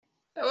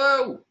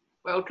Hello,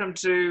 welcome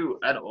to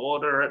an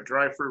order at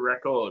Drive-Thru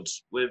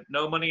Records with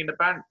no money in the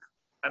bank,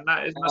 and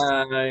that is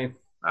myself. Hi,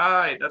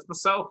 Hi, that's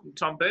myself,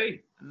 Tom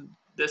B. And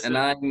this and is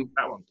I'm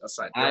that one. That's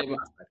right. I'm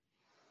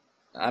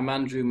I'm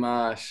Andrew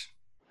Marsh.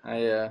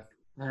 I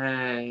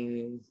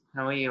Hey,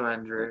 how are you,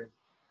 Andrew?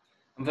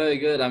 I'm very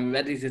good. I'm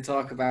ready to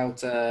talk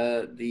about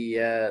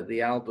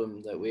the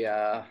album that we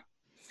are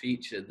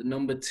featured, the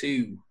number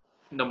two.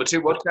 Number two,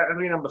 what's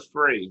technically number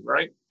three,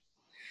 right?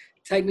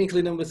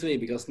 Technically number three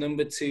because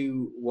number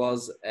two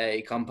was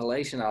a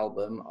compilation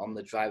album on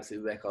the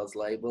Drive-Thru Records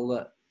label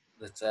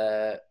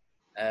that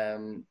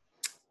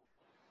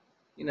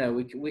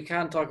we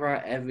can't talk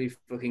about every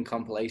fucking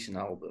compilation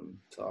album,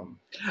 Tom.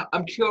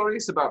 I'm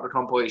curious about the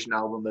compilation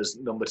album as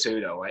number two,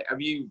 though. Right? Have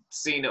you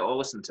seen it or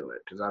listened to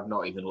it? Because I've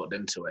not even looked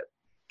into it.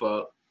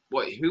 But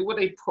who were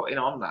they putting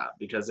on that?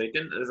 Because they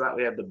didn't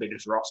exactly have the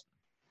biggest roster.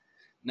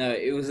 No,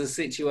 it was a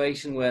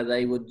situation where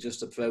they would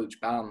just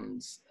approach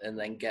bands and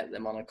then get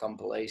them on a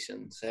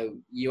compilation. So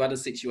you had a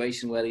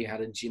situation where you had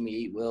a Jimmy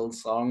Eat World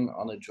song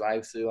on a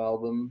Drive-Thru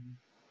album,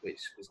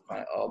 which was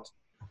quite odd.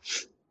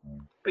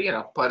 But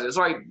but it's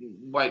like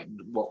what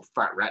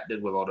Fat Rat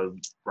did with all the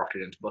Rocket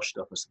Against Bush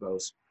stuff, I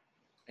suppose.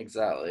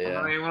 Exactly, yeah.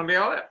 I mean, you want to be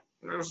on it?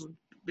 It'll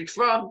be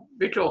fun,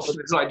 because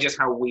it's like just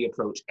how we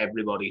approach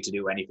everybody to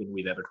do anything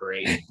we've ever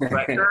created.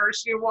 Like,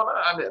 girls, you want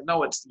to? I mean,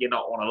 no, you're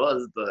not one of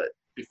us, but it'd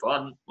be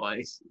fun.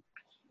 Like,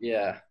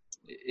 Yeah,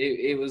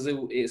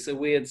 it's a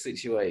weird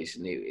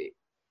situation.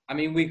 I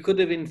mean, we could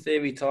have in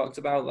theory talked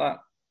about that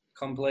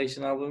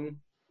compilation album.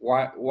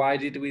 Why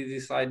did we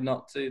decide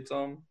not to,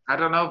 Tom? I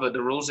don't know, but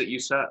the rules that you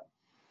set.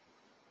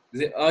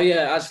 Oh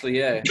yeah, actually,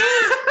 yeah.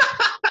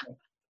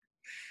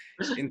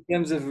 In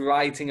terms of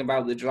writing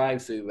about the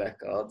Drive-Thru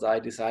Records, I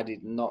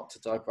decided not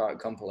to talk about a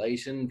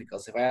compilation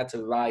because if I had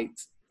to write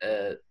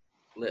a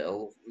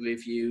little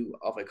review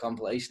of a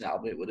compilation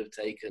album, it would have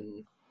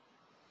taken,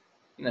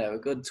 a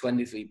good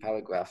 23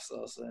 paragraphs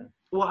or so.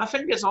 Well, I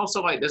think it's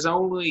also like there's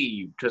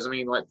only because I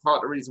mean, like part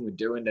of the reason we're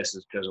doing this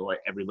is because of like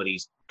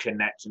everybody's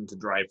connection to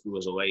Drive-Thru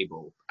as a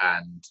label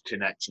and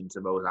connection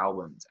to those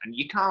albums, and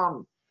you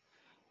can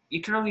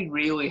only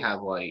really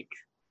have like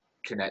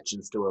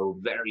connections to a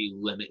very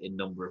limited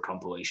number of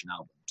compilation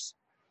albums.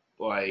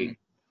 Like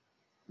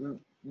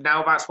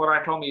now, that's what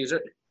I call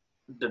music,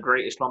 the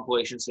greatest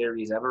compilation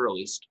series ever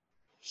released.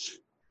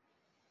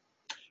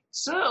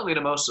 Certainly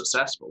the most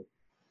successful.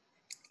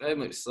 Very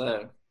much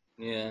so.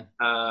 Yeah.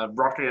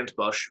 Rocket Against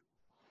Bush.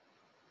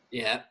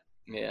 Yeah.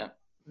 Yeah.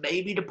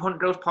 Maybe the Punk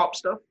Goes Pop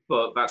stuff,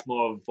 but that's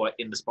more of like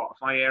in the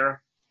Spotify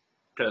era.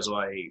 Because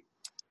like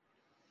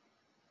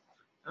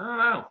I don't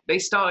know, they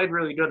started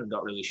really good and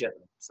got really shit.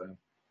 So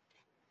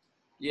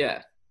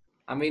yeah.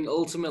 I mean,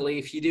 ultimately,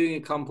 if you're doing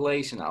a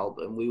compilation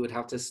album, we would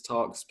have to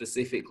talk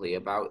specifically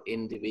about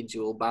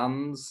individual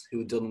bands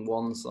who've done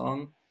one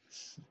song.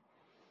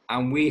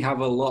 And we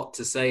have a lot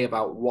to say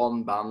about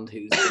one band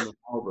who's done an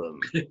album.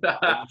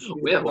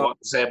 We have a lot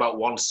to say about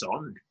one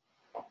song.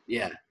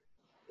 Yeah.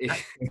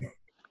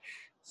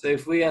 So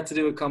if we had to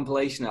do a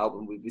compilation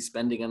album, we'd be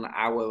spending an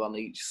hour on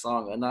each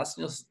song, and that's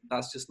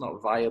just not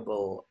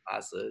viable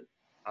as a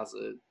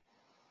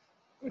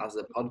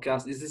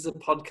podcast. Is this a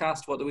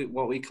podcast? What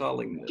are we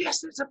calling this?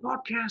 Yes, it's a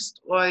podcast.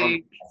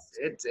 Like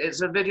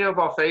it's a video of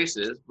our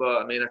faces,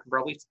 but I mean, I can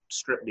probably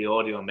strip the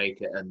audio and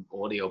make it an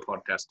audio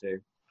podcast too.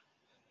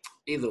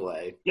 Either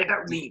way, get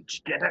that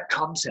reach, get that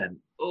content.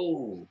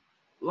 Oh,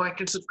 like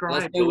and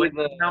subscribe. Let's go with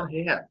down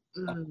here.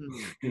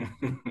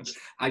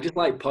 I just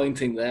like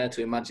pointing there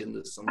to imagine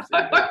there's something.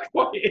 I like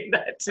pointing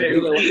there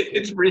too.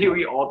 It's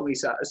really oddly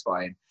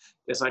satisfying.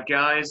 It's like,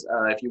 guys,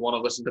 if you want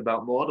to listen to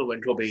about more, the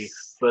link will be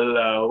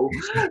below.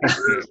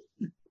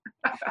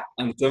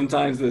 And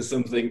sometimes there's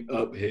something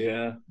up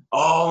here.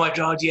 Oh my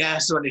god,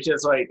 yes! When it's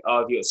just like,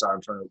 sorry,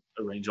 I'm trying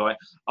to arrange it.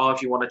 Oh,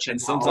 if you want to check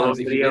out all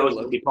the videos,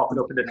 it'll be popping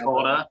up in the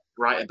corner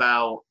right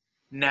about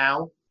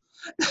now.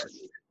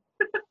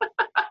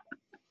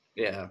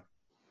 Yeah.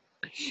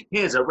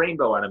 Here's a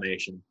rainbow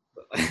animation.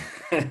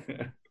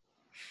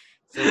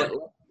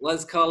 So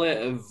let's call it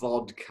a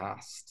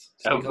vodcast.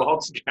 A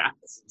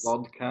vodcast.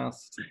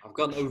 Vodcast. I've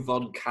got no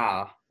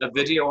vodka. A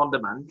video on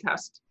demand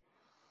cast.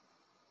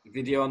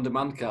 Video on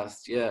demand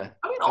cast, yeah.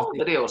 I mean, all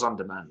videos on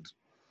demand.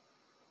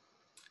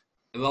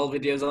 Are all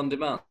videos on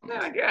demand?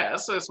 Yeah, I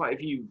guess. So it's like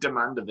if you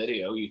demand a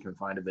video, you can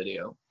find a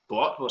video.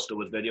 Blockbuster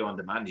with video on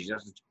demand, you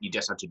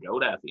just have to go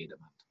there for your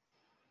demand.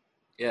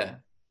 Yeah.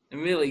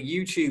 And really,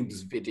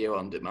 YouTube's video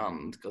on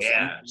demand. Because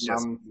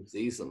if you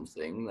see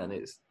something, then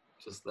it's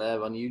just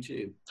there on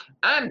YouTube.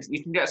 And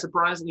you can get a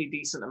surprisingly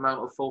decent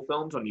amount of full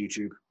films on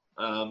YouTube.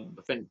 I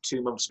think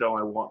 2 months ago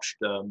I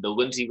watched the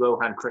Lindsay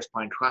Lohan Chris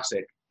Pine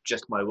classic,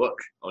 Just My Luck,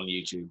 on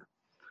YouTube.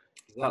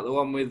 Is that the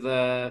one with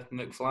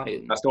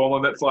McFlyen? That's the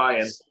one with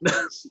McFlyen.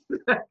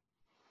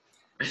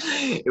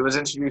 It was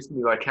introduced to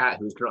me by Kat,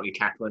 who's currently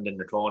cackling in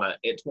the corner.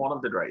 It's one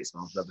of the greatest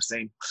films I've ever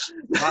seen.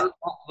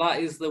 that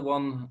is the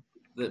one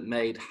that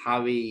made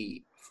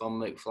Harry from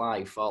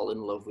McFly fall in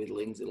love with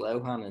Lindsay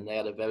Lohan, and they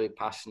had a very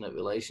passionate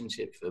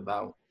relationship for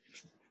about,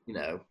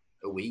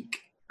 a week.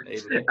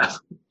 Maybe.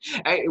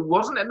 It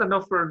wasn't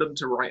enough for them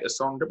to write a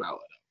song about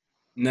it.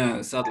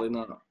 No, sadly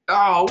not.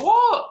 Oh,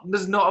 what?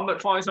 There's not a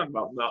McFly song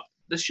about that.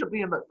 There should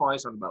be a McFly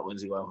song about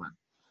Lindsay Lohan.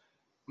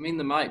 I mean,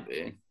 there might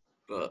be,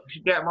 but We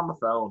should get him on the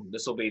phone.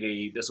 This will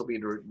be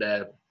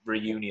their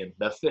reunion,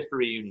 their 5th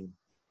reunion.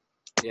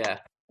 yeah.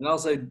 And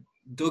also,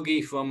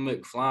 Dougie from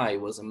McFly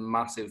was a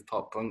massive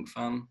pop punk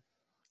fan.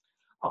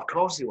 Of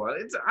course he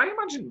was. I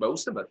imagine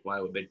most of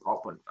McFly were big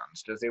pop punk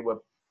fans because they were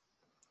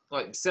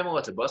like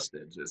similar to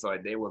Busted. It's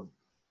like they were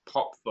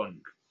pop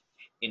funk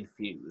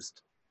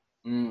infused.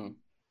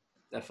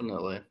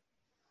 Definitely.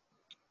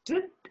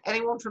 Did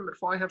anyone from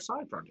McFly have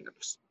side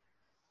projects?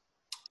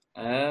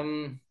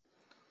 No,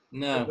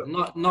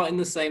 not in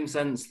the same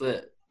sense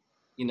that,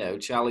 you know,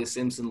 Charlie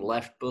Simpson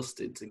left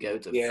Busted to go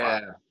to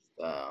Fight.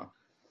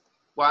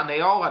 Well, and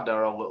they all had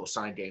their own little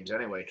side games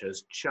anyway,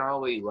 because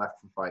Charlie left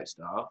for Fight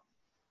Star.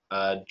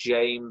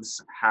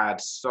 James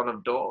had Son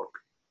of Dog,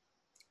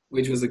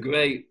 which was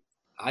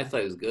I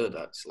thought it was good,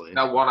 actually.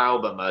 That one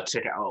album,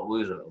 Ticket Out of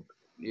Loserville.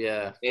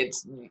 Yeah.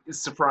 It's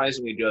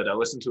surprisingly good. I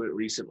listened to it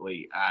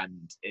recently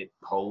and it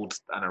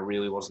holds, and I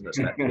really wasn't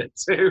expecting it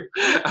to.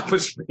 I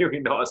was really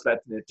not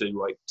expecting it to,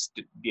 like,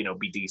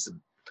 be decent.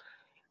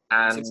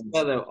 And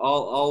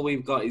all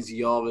we've got is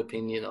your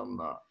opinion on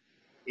that.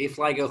 If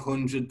like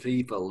 100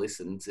 people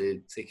listen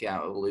to Ticket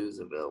Out of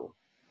Loserville,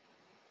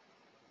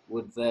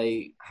 would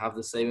they have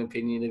the same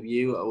opinion of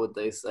you, or would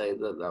they say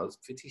that was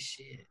pretty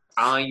shit?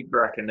 I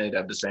reckon they'd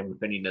have the same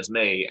opinion as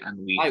me,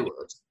 and I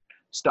would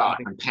start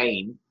a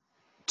campaign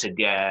to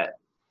get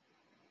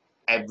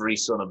every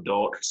Son of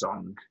Dork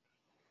song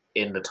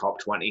in the top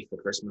 20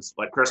 for Christmas.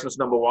 Like Christmas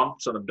number 1,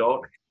 Son of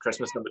Dork.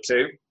 Christmas number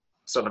 2,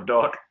 Son of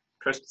Dork.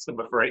 Christmas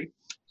number 3,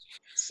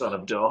 Son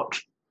of Dork.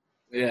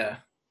 Yeah.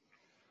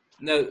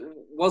 No,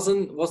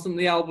 wasn't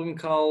the album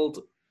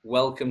called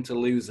Welcome to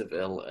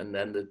Loserville, and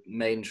then the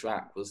main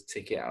track was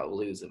Ticket Out of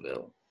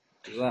Loserville?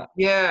 Is that?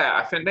 Yeah,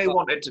 I think they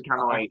wanted to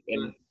kind of like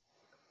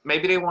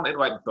maybe they wanted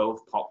like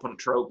both pop punk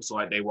tropes,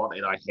 like they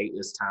wanted I hate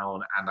this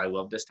town and I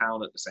love this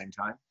town at the same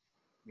time.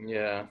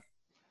 Yeah.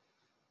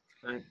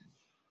 Right.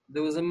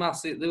 There was a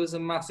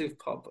massive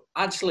pop.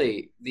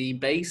 Actually, the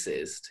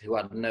bassist, who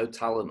had no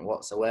talent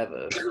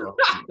whatsoever.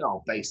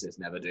 No, bassists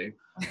never do.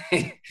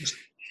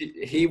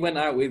 He went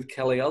out with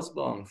Kelly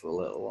Osbourne for a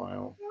little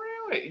while.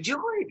 Really? Do you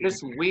like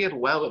this weird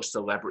well of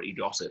celebrity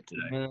gossip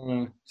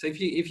today? So if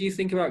you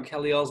think about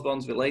Kelly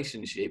Osbourne's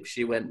relationship,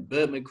 she went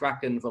Burt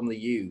McCracken from The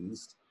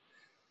Used,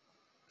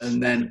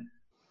 and then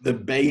the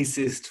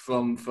bassist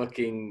from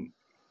fucking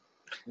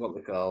what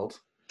they're called,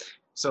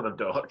 Son of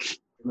Dog.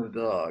 Son of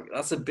Dog.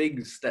 That's a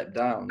big step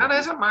down. And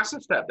it's a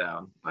massive step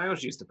down. I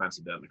always used to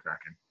fancy Burt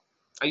McCracken.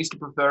 I used to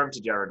prefer him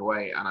to Jared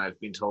Way, and I've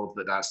been told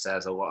that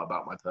says a lot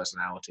about my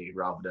personality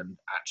rather than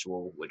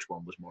actual which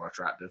one was more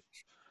attractive.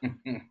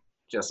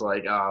 Just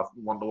like,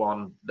 want the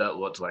one that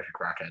looks like a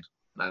crackhead.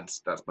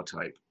 That's my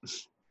type.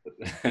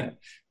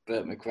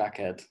 Burt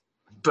McCrackhead.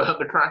 Burt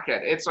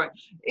McCrackhead. It's like,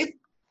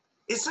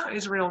 is that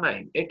his real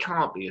name? It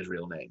can't be his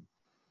real name.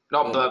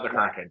 Not Burt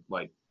McCracken,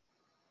 like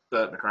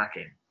Burt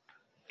McCracken.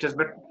 Because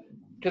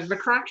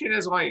McCracken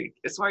is like,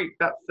 it's like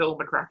that Phil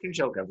McCracken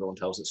joke everyone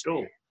tells at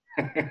school.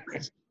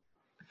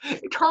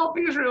 It can't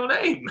be his real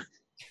name.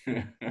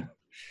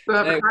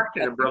 Burt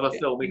McCracken and brother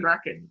Phil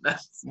McCracken. I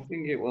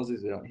think it was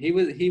his real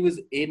name. He was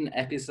in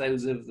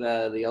episodes of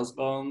the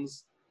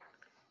Osbournes.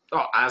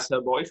 Oh, as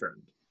her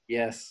boyfriend?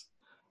 Yes.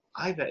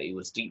 I bet he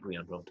was deeply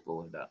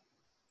uncomfortable with that.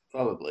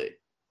 Probably.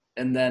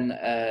 And then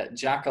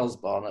Jack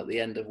Osbourne, at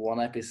the end of one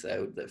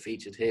episode that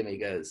featured him, he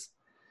goes,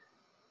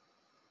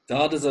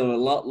 "Daughters are a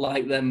lot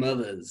like their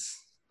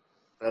mothers.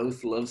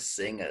 Both love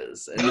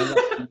singers." And then that's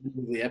the end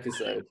of the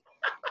episode.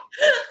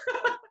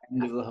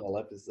 End of the whole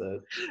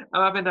episode.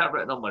 I'm having that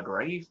written on my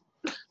grave.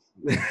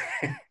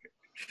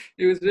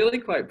 It was really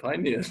quite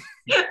poignant.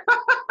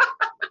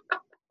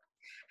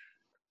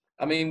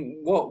 I mean,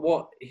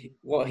 what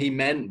he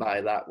meant by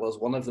that was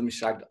one of them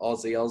shagged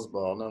Ozzy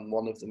Osbourne and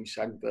one of them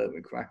shagged Burt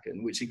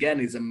McCracken, which again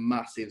is a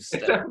massive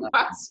step. It's a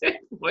massive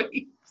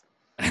leap.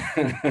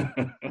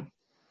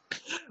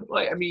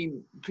 Like, I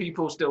mean,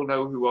 people still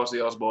know who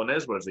Ozzy Osbourne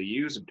is, whereas the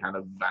Used have kind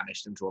of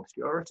vanished into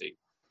obscurity.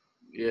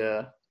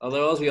 Yeah,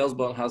 although Ozzy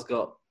Osbourne has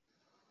got,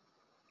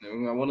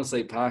 I want to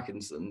say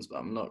Parkinson's, but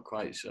I'm not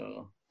quite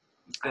sure.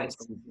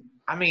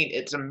 I mean,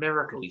 it's a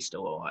miracle he's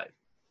still alive.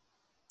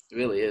 It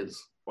really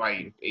is.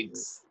 Like,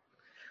 it's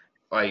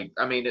like,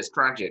 I mean, it's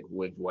tragic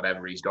with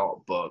whatever he's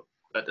got, but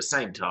at the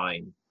same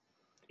time,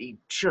 he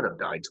should have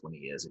died 20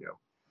 years ago.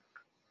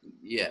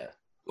 Yeah.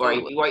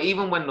 Like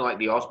even when like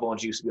the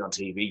Osbournes used to be on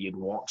TV, you'd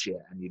watch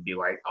it and you'd be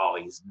like, "Oh,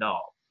 he's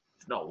not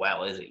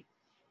well, is he?"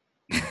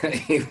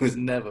 He was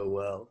never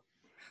well.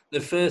 The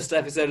first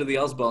episode of the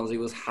Osbournes, he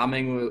was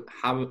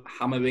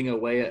hammering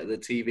away at the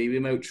TV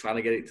remote, trying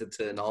to get it to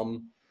turn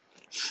on.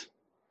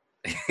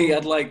 He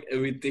had like a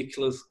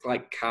ridiculous,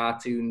 like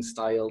cartoon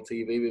style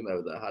TV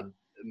remote that had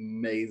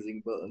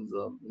amazing buttons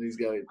on, and he's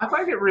going. I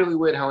find it really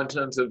weird how, in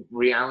terms of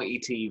reality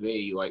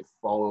TV, like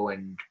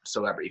following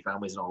celebrity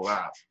families and all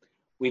that,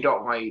 we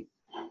don't like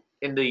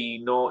in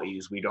the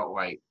noughties, we got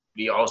like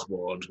the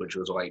Osbournes, which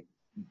was like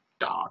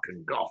dark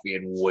and gothy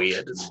and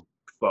weird and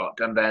fucked.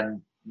 And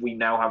then we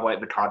now have like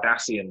the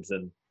Cardassians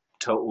and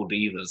Total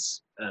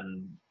Divas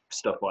and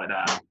stuff like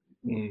that.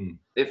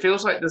 It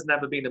feels like there's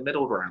never been a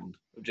middle ground.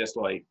 Just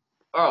like,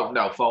 oh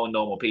no, fallen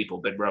normal people,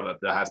 Big Brother.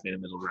 There has been a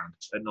middle ground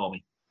at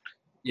Normie.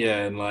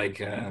 Yeah, and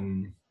like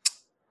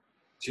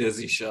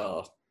Jersey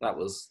Shore, that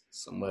was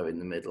somewhere in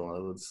the middle, I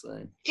would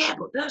say. Yeah,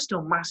 but they're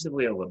still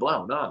massively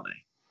overblown, aren't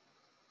they?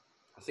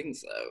 I think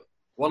so.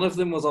 One of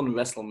them was on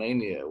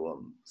WrestleMania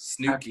one.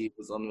 Snooki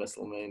was on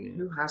WrestleMania.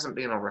 Who hasn't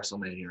been on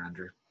WrestleMania,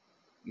 Andrew?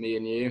 Me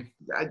and you.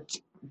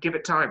 Give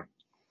it time.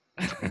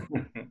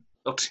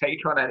 They'll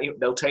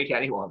take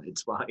anyone.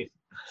 It's fine.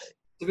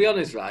 To be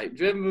honest, right?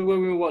 Do you remember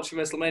when we were watching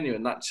WrestleMania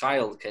and that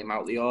child came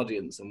out the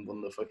audience and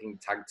won the fucking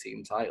tag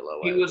team title?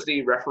 Or he was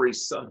the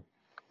referee's son.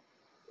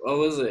 Oh,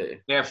 was he?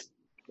 Yeah.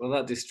 Well,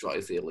 that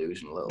destroys the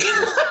illusion a little bit.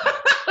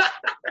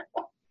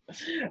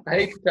 I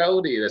hate to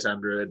tell you this,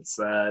 Andrew. It's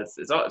all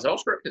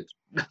scripted.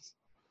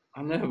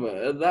 I know, but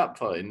at that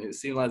point, it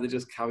seemed like they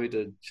just carried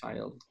a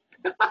child.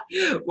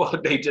 Well,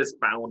 they just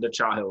found a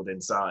child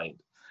inside,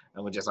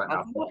 and we're just like,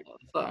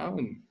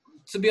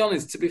 to be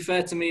honest, to be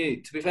fair to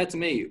me,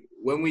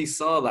 when we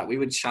saw that, we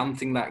were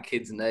chanting that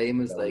kid's name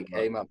as they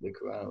came up the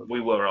crowd. We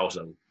were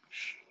also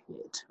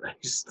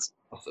shit-faced.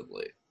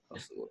 Possibly.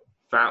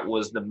 That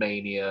was the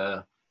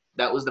Mania.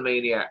 That was the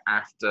Mania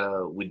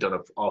after we'd done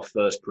our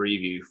first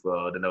preview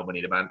for the No Money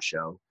in the Bank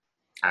show.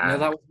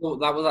 And no,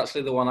 that was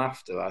actually the one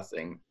after. I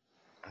think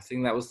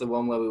that was the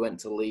one where we went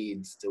to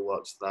Leeds to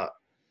watch that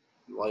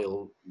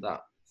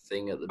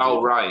thing at the.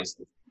 Oh, Rise.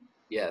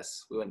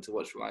 Yes, we went to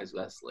watch Rise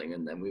Wrestling,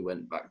 and then we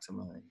went back to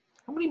mine.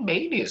 How many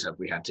Manias have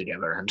we had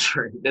together,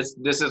 Andrew? This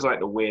is like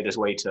the weirdest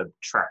way to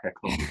track a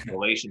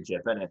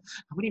relationship, isn't it?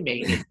 How many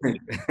Manias?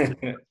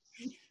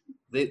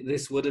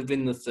 This would have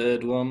been the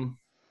third one,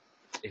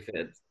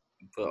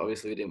 but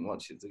obviously we didn't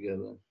watch it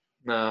together.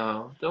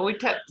 No, we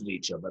texted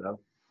each other though.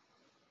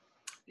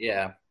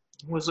 Yeah,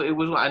 it was,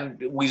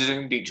 and we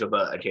zoomed each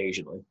other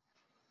occasionally.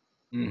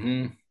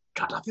 Mm-hmm.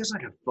 God, that feels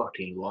like a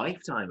fucking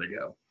lifetime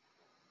ago.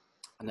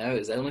 I know, it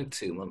was only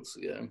 2 months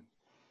ago.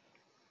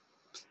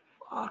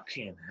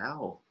 Fucking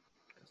hell.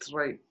 That's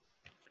right.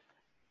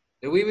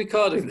 Are we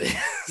recording this?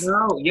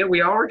 No, yeah,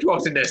 we are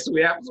recording this.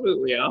 We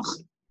absolutely are.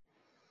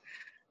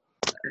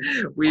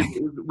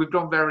 We've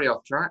gone very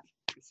off track.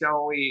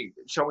 Shall we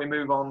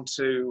move on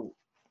to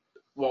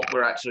what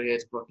we're actually here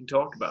to fucking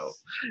talk about?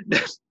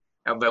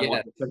 And then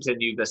we'll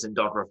continue this in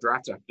Dog Rough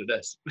Draft after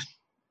this.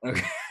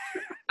 Okay.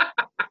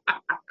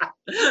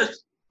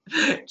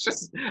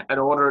 Just an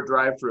order a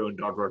drive-through and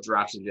Dog Rough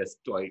Draft is just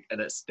like an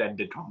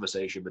extended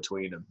conversation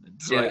between them.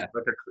 It's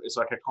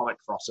like a comic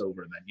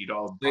crossover, and then you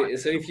don't.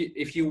 So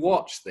if you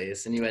watch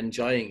this and you're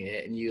enjoying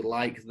it and you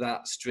like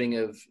that string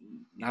of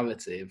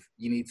narrative,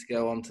 you need to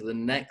go on to the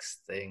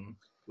next thing,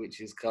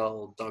 which is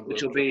called Dog Rough Draft.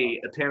 Which will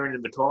be appearing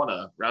in the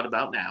corner right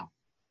about now.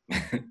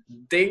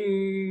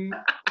 Ding.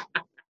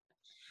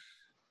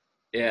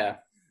 Yeah.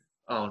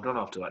 Oh, I don't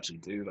have to actually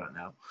do that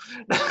now.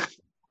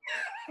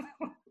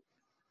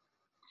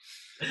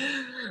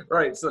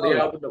 Right, so the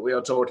album that we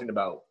are talking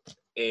about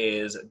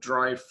is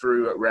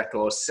Drive-Thru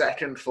Records'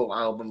 second full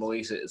album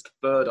release. It is the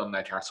third on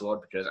their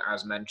catalogue because,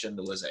 as mentioned,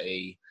 there was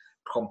a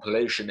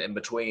compilation in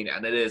between,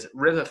 and it is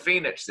River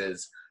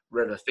Phoenix's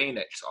River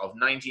Phoenix of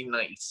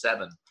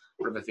 1997.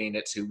 River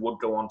Phoenix, who would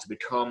go on to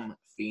become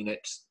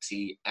Phoenix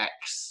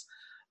TX.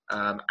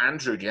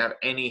 Andrew, do you have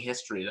any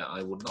history that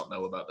I would not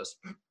know about this?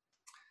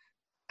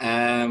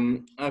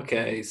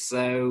 Okay,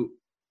 so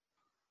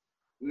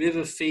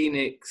River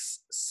Phoenix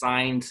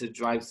signed to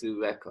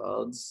Drive-Thru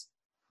Records.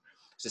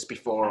 Is this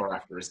before or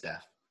after his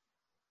death?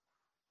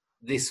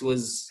 This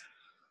was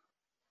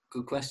a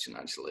good question,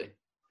 actually.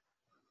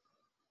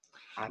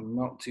 I'm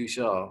not too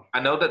sure. I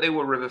know that they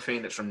were River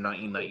Phoenix from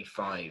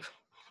 1995.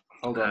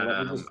 Hold on,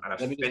 and I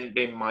think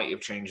they might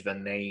have changed their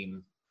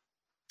name.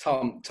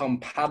 Tom,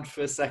 pad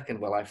for a second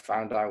while I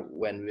found out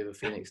when River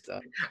Phoenix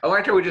died. I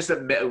like how we're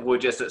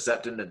just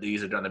accepting that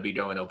these are going to be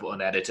going up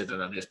unedited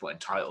and I'm just putting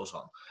titles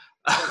on.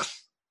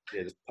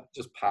 Yeah,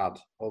 just pad.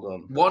 Hold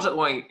on. Was it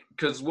like,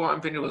 because what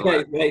I'm thinking was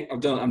wait, I'm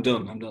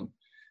done.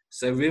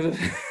 So River...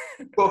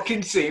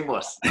 Fucking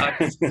seamless.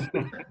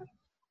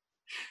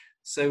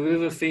 So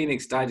River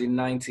Phoenix died in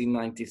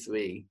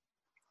 1993.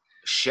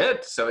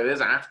 Shit, so it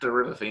is after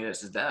River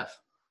Phoenix's death.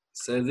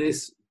 So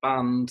this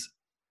band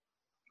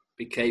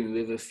became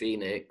River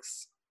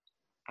Phoenix,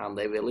 and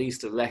they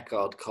released a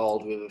record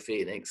called River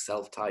Phoenix,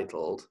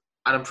 self-titled.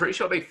 And I'm pretty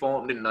sure they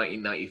formed in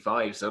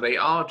 1995, so they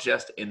are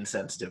just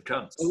insensitive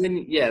cunts. So they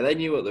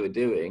knew what they were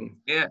doing.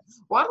 Yeah.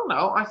 Well, I don't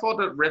know. I thought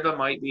that River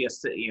might be a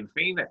city in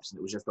Phoenix, and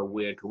it was just a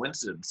weird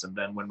coincidence. And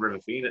then when River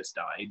Phoenix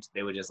died,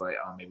 they were just like,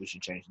 oh, maybe we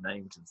should change the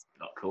name. It's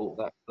not cool.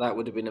 That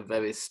would have been a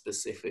very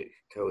specific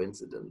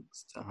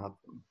coincidence to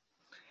happen.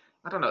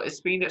 I don't know. Is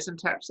Phoenix in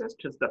Texas?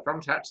 Because they're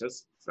from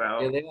Texas. So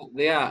yeah,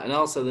 they are. And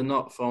also, they're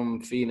not from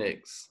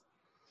Phoenix.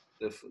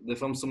 They're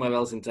from somewhere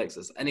else in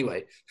Texas.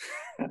 Anyway.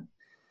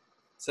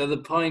 So the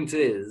point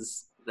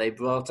is, they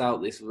brought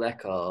out this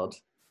record,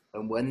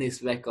 and when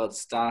this record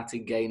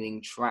started gaining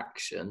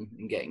traction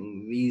and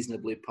getting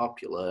reasonably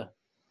popular,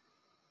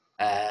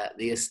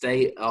 the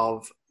estate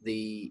of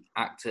the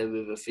actor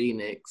River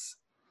Phoenix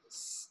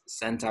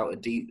sent out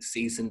a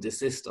cease and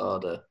desist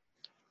order. Do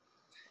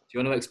you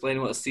want to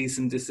explain what a cease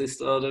and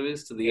desist order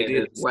is to the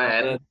idiots?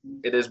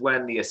 It is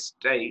when the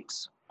estate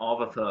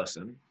of a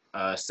person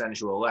sends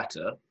you a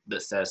letter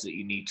that says that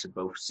you need to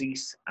both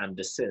cease and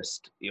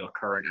desist your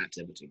current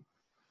activity.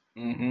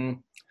 Mm-hmm.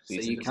 So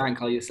you can't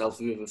call yourself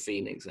River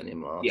Phoenix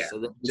anymore. Yeah, so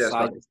they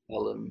decided to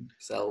call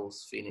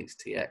themselves Phoenix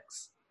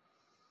TX.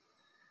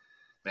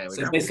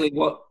 So basically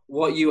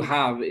what you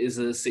have is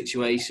a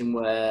situation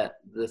where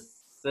the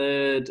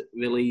third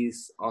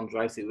release on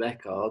Drive-Thru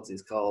Records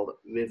is called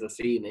River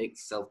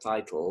Phoenix,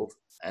 self-titled,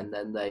 and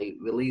then they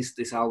released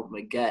this album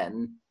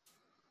again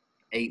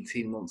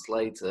 18 months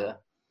later,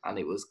 and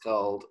it was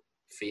called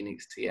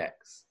Phoenix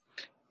TX.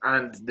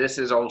 And this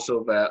is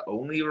also their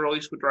only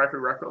release with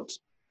Drive-Thru Records?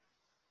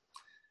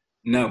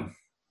 No.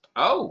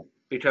 Oh,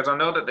 because I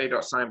know that they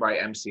got signed by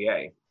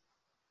MCA.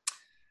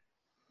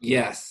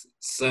 Yes.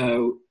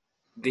 So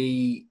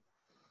a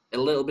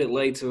little bit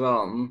later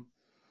on,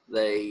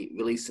 they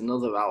released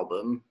another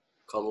album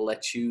called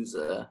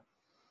Lechuza,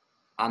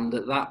 and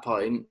at that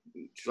point,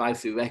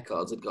 Drive-Thru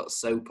Records had got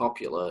so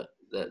popular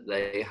that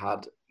they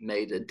had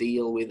made a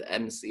deal with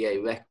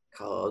MCA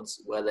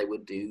Records where they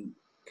would do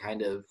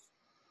kind of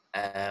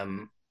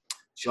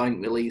joint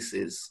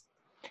releases.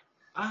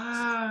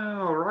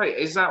 Oh, right.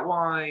 Is that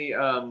why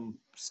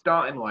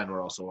Starting Line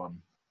were also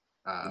on?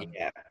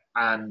 Yeah.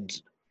 And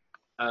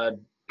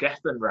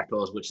Geffen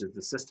Records, which is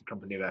the sister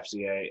company of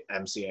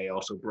MCA,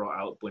 also brought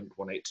out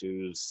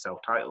Blink-182's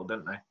self-titled,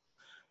 didn't they?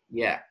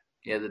 Yeah,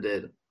 they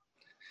did.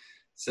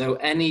 So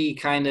any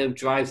kind of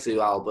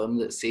Drive-Thru album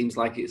that seems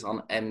like it's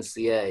on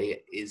MCA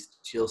is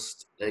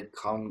just a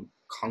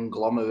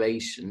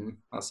conglomeration.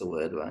 That's a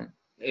word, right?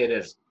 It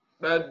is.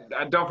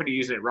 I don't think you're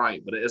using it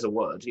right, but it is a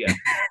word, yeah.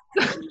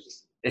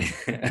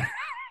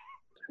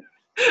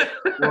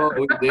 What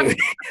we do.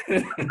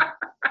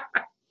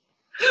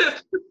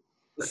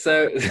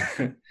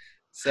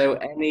 So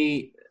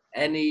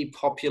any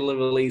popular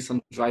release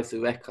on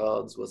Drive-Thru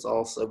Records was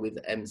also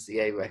with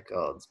MCA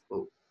Records.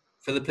 But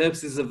for the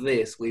purposes of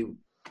this, we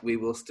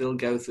will still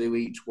go through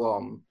each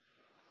one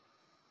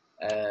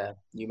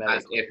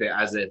numerically.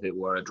 As if it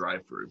were a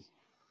drive-through.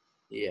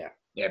 Yeah.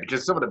 Yeah,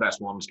 because some of the best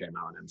ones came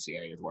out on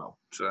MCA as well.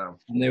 So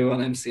and they were on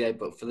MCA,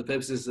 but for the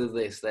purposes of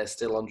this, they're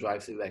still on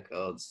Drive-Thru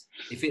Records.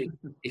 If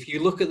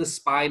you look at the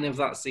spine of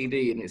that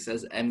CD and it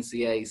says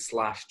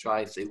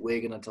MCA/Drive-Thru,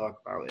 we're going to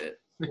talk about it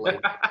later.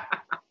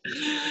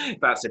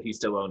 That's if you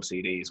still own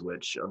CDs,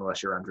 which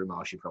unless you're Andrew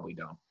Marsh, you probably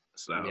don't.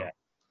 So yeah,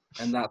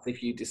 and that's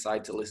if you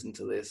decide to listen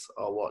to this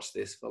or watch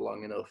this for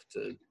long enough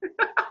to.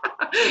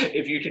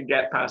 If you can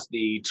get past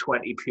the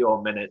 20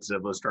 pure minutes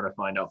of us trying to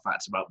find out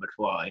facts about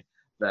McFly,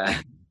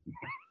 then.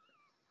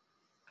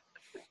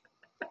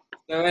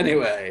 So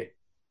anyway,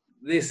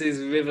 this is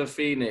River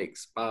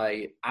Phoenix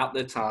by, at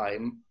the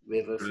time,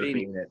 River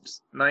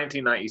Phoenix.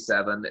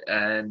 1997,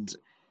 and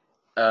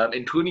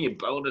including a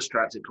bonus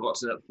track, it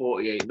clocks in at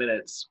 48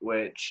 minutes,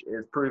 which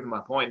is proving my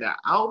point that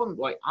album,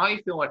 I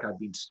feel like I've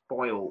been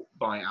spoiled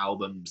by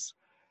albums,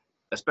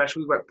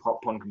 especially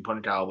pop punk and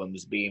punk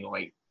albums being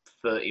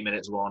 30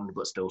 minutes long,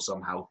 but still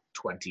somehow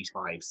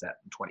 25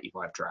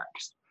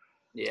 tracks.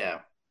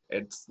 Yeah.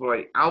 It's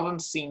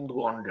albums seemed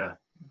longer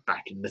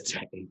back in the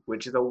day,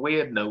 which is a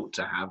weird note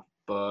to have,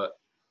 but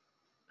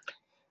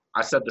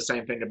I said the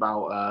same thing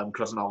about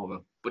Cousin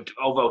Oliver. But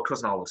although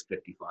Cousin Oliver's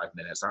 55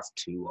 minutes, that's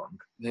too long.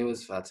 It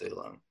was far too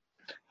long.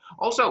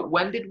 Also,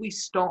 when did we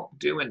stop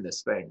doing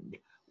this thing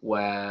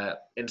where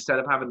instead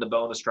of having the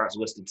bonus tracks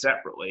listed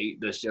separately,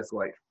 there's just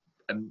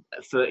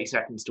 30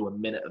 seconds to a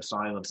minute of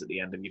silence at the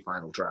end of your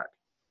final track?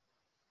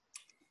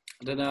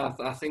 I don't know.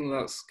 I think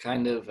that's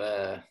kind of...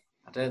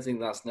 I don't think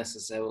that's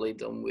necessarily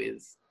done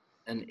with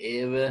an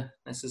era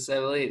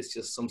necessarily. It's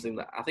just something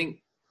that I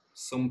think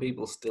some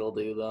people still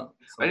do that.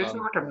 I just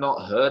feel like I've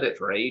not heard it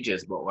for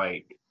ages, but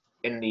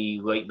in the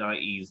late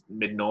 90s,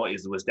 mid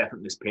 90s, there was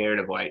definitely this period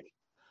of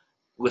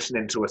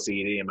listening to a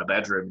CD in my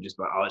bedroom, just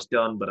it's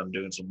done, but I'm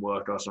doing some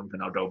work or something,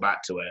 I'll go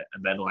back to it.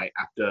 And then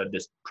after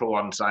this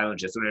prolonged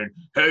silence, just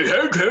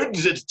hey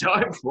kids, it's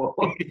time for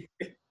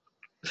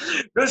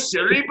the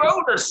silly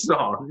bonus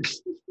song.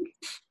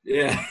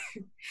 Yeah.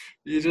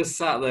 You just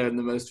sat there in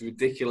the most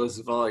ridiculous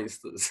voice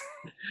that's...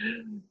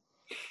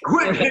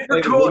 Quick, hit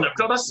the chord, I've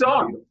got a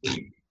song!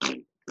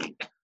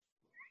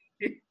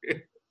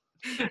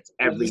 It's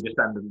every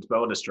Descendants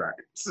bonus track.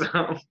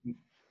 So.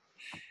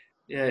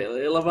 Yeah,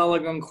 it'll have all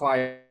gone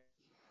quiet.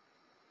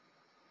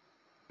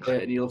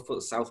 And you'll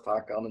put South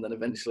Park on, and then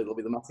eventually there'll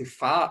be the massive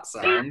fart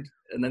sound,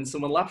 and then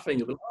someone laughing.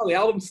 You'll be like, the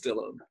album's still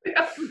on. The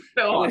album's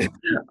still on.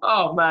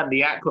 Oh man,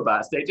 the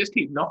Acrobats, they just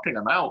keep knocking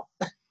them out.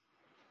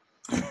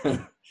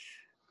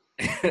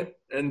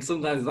 And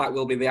sometimes that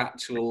will be the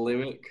actual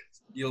lyric.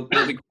 You'll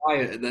be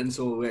quiet, and then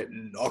someone will be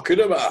knocking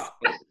them out.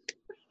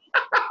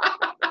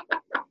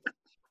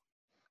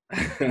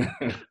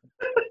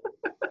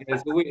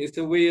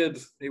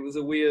 It was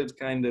a weird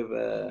kind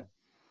of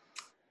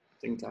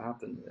thing to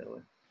happen,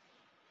 really.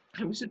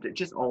 It was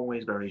just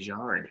always very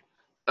jarring.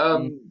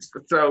 Mm.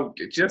 So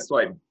just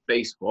like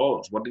base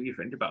thoughts, what did you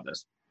think about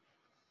this?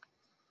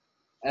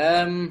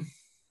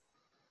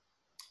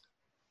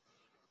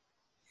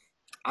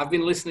 I've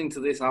been listening to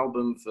this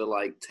album for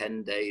like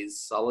 10 days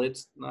solid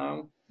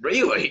now.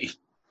 Really?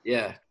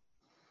 Yeah.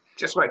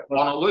 Just like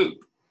on a loop?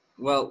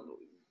 Well,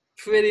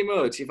 pretty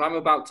much. If I'm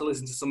about to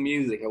listen to some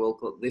music, I will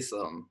put this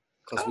on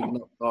because we've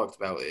not talked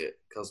about it.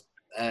 Because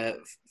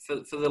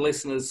for the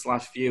listeners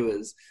 /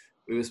 viewers,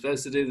 we were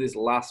supposed to do this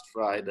last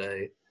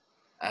Friday,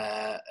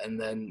 and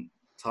then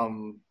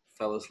Tom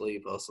fell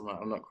asleep or something.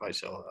 I'm not quite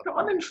sure.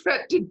 Got an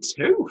infected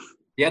tooth.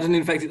 He had an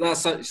infected.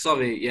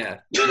 Sorry. Yeah.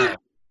 No,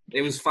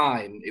 it was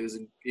fine. It was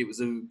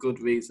a good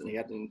reason he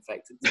had an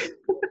infected tooth.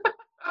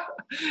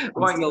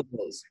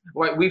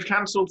 Like we've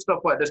cancelled stuff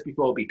like this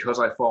before because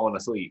I've fallen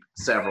asleep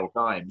several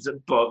times,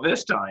 but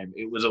this time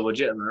it was a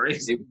legitimate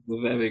reason. It was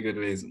a very good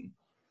reason.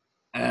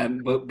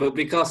 But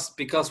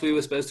because we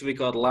were supposed to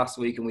record last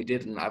week and we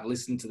didn't, I've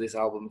listened to this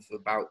album for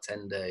about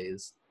 10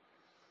 days,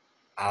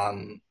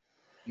 and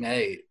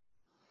mate,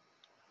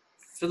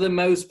 for the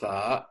most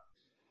part,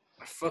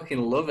 I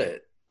fucking love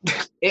it.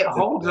 It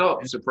holds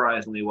up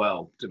surprisingly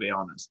well, to be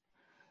honest.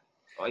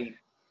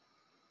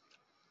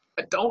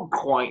 I don't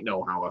quite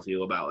know how I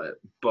feel about it,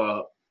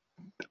 but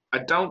I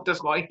don't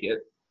dislike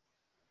it.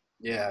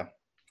 Yeah.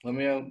 Hold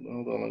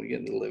on, let me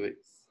get the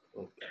lyrics.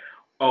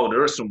 Oh,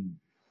 there are some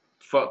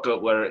fucked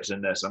up lyrics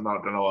in this, I'm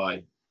not gonna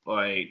lie.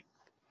 Like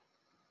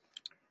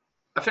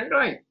I think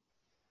I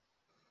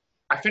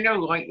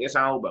like this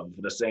album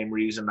for the same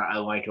reason that I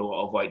like a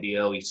lot of like the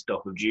early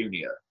stuff of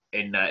Junior,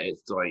 in that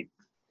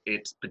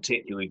it's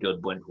particularly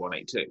good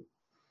Blink-182.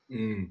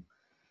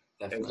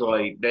 Definitely. It's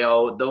like they're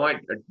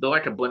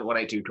like a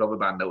Blink-182 cover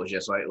band that was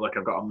just like, look,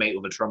 I've got a mate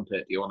with a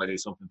trumpet. Do you want to do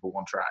something for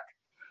one track?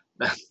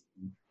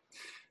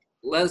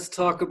 Let's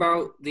talk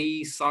about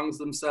the songs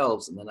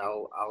themselves, and then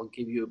I'll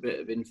give you a bit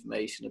of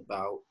information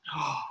about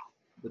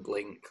the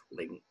Blink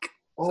link.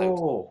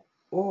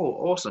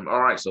 Awesome!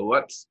 All right, so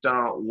let's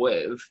start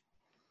with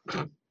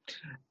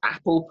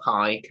Apple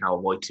Pie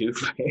Cowboy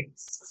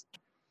Two-Face.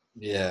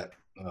 Yeah.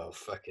 Oh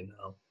fucking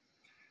hell.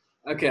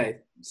 Okay,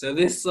 so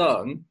this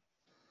song.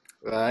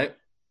 Right.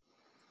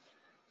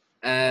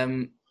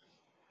 I'll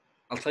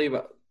tell you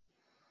about.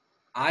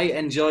 I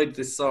enjoyed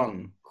this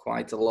song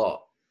quite a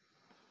lot.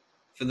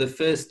 For the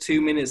first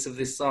 2 minutes of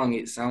this song,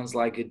 it sounds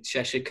like a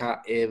Cheshire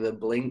Cat era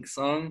Blink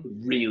song.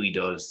 It really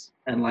does.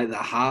 And like the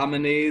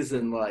harmonies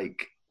and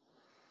like,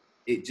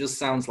 it just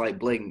sounds like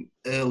Blink,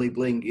 early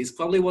Blink. It's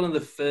probably one of the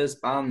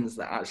first bands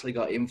that actually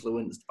got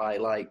influenced by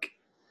like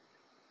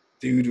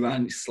Dude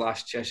Ranch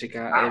 / Cheshire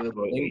Cat era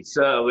Blink.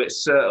 So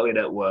it's certainly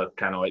that we're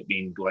kind of like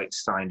being like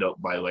signed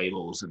up by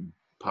labels and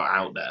put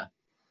out there.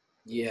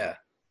 Yeah.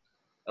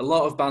 A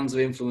lot of bands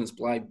are influenced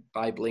by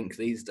Blink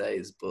these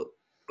days, but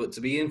to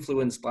be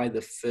influenced by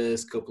the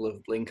first couple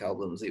of Blink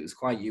albums, it was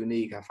quite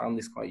unique. I found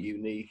this quite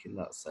unique in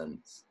that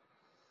sense.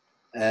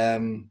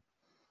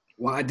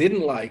 What I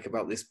didn't like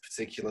about this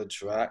particular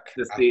track...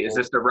 Is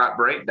this the rap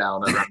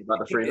breakdown about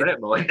the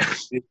 3-minute boy?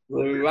 It's the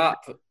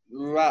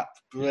rap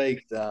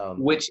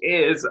breakdown. Which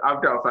is,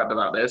 I've got a fact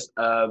about this,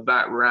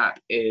 that rap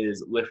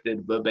is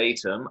lifted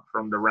verbatim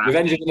from the rap...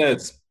 Revenge of the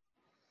Nerds.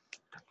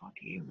 The fuck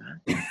are you,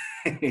 man?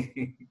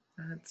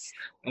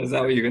 Is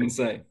that what you're going to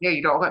say? Yeah,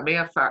 you don't let me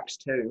have facts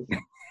too.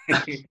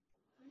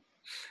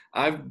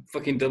 I've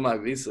fucking done my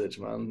research,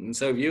 man, and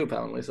so have you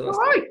apparently. So that's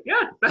all right,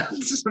 yeah.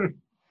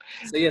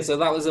 So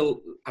that was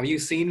Have you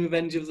seen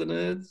Revenge of the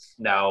Nerds?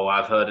 No,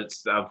 I've heard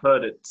it's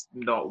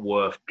not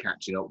worth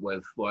catching up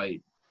with.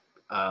 Like,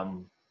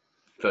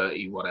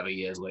 30 whatever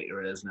years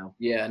later it is now.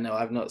 Yeah, no,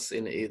 I've not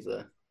seen it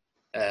either.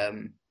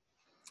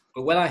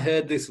 But when I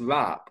heard this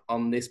rap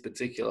on this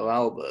particular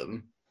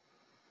album,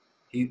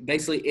 he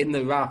basically in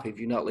the rap, if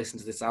you've not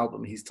listened to this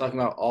album, he's talking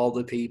about all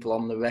the people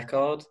on the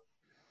record.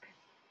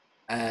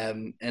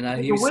 And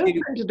the weird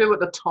thing to do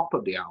at the top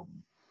of the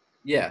album.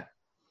 Yeah.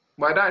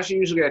 Well, that's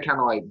usually a kind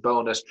of like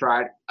bonus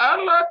track.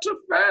 I'd like to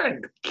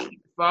thank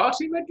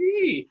Fatima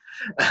G.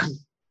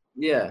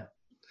 Yeah.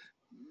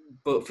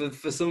 But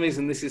for some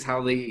reason, this is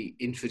how they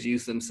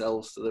introduce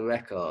themselves to the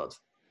record.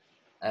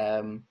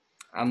 And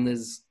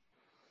there's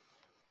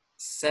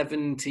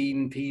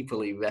 17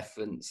 people he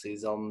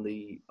references on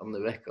the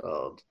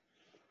record.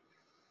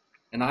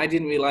 And I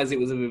didn't realise it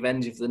was a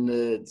Revenge of the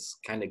Nerds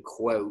kind of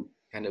quote,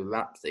 kind of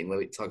rap thing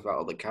where it talks about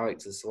all the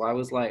characters. So I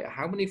was like,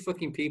 how many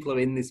fucking people are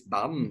in this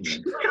band?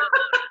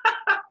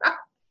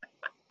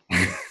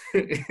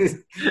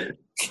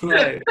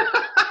 Like,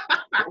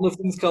 one of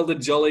them's called the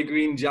Jolly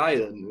Green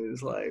Giant. It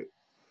was like,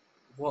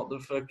 what the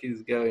fuck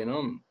is going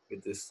on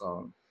with this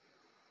song?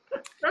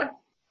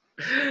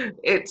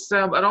 It's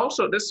and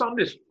also this song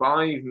is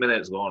 5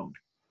 minutes long,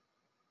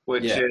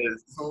 which is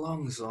it's a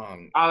long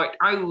song.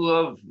 I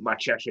love my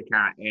Cheshire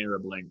Cat era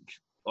Blink.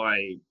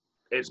 Like,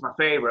 it's my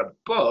favorite,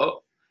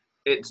 but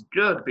it's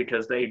good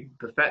because they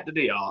perfected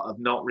the art of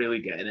not really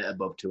getting it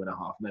above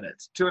 2.5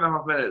 minutes.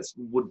 2.5 minutes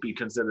would be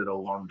considered a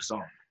long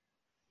song.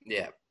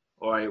 Yeah.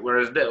 Right,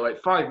 whereas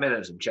like 5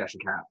 minutes of Cheshire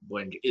Cat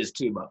Blink is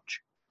too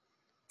much.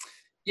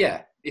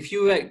 Yeah. If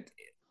you were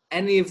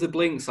any of the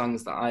Blink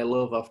songs that I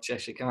love off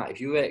Cheshire Cat, if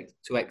you were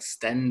to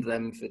extend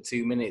them for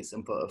 2 minutes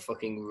and put a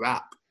fucking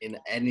rap in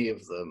any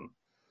of them,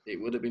 it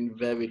would have been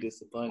very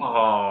disappointing.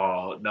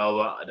 Oh,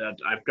 no,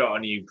 I've got a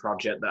new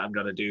project that I'm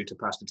going to do to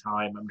pass the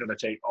time. I'm going to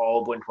take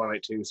all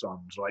Blink-182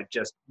 songs, like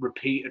just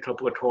repeat a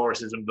couple of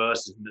choruses and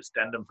verses and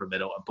extend them for a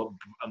middle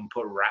and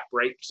put rap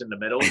breaks in the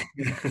middle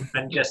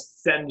and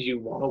just send you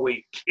one a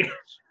week.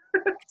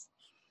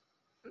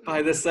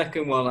 By the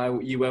second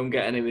one, you won't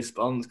get any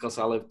response because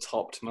I'll have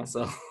topped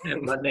myself.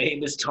 My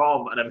name is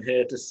Tom, and I'm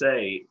here to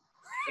say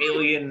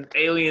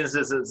aliens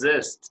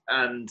exist,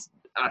 and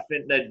I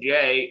think they're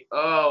gay.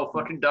 Oh,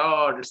 fucking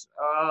dogs.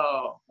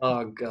 Oh.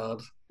 Oh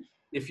God.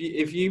 If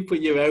you put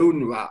your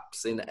own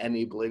raps in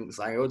any Blink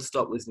song, I would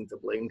stop listening to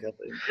Blink, I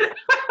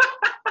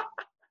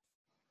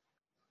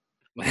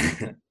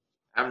think.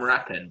 I'm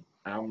rapping.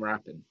 I'm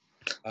rapping.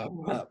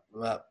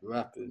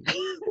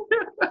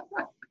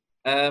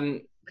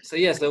 So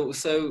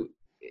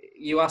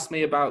you asked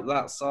me about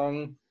that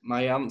song.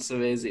 My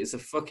answer is it's a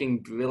fucking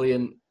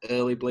brilliant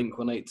early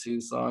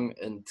Blink-182 song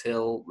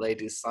until they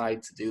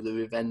decide to do the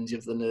Revenge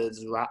of the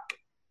Nerds rap.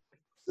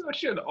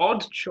 Such an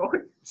odd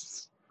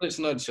choice. It's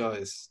no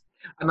choice.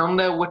 And on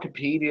their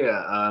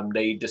Wikipedia,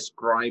 they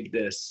describe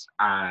this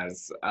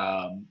as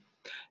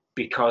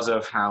because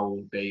of how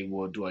they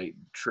would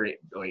treat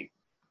the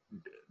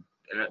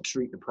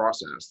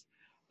process.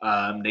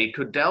 They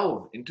could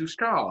delve into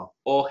ska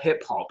or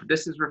hip hop.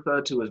 This is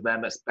referred to as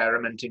them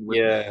experimenting with.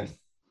 Yeah.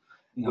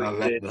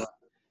 Which is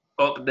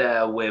up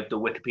there with the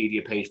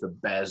Wikipedia page for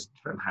Bez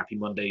from Happy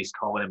Mondays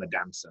calling him a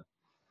dancer.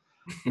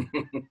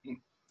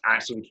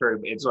 Actually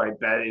true. It's like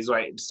that is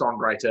like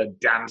songwriter,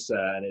 dancer,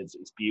 and it's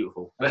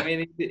beautiful. I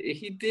mean,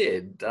 he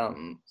did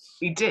dance.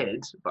 He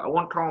did, but I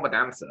won't call him a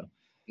dancer.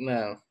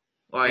 No.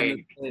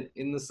 Like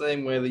in the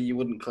same way that you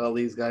wouldn't call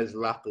these guys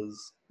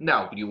rappers.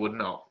 No, you would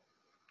not.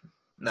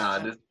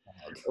 No,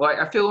 like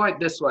I feel like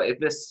this. Like if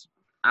this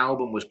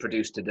album was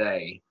produced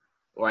today,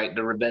 like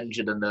the Revenge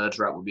of the Nerds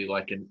rap would be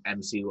like an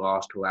MC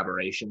Lars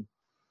collaboration.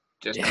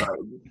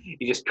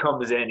 He just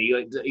comes in.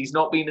 He's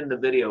not been in the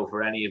video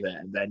for any of it,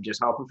 and then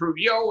just halfway through,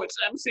 yo, it's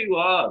MC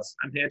Lars.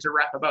 I'm here to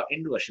rap about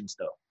English and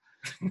stuff.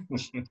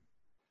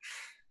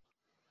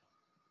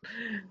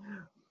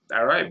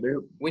 All right,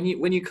 boo. When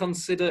you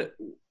consider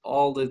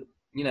all the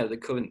the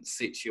current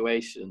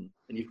situation,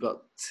 and you've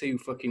got two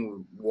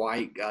fucking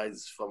white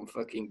guys from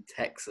fucking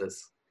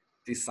Texas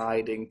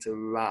deciding to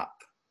rap,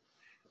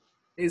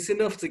 it's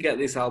enough to get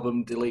this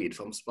album deleted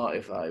from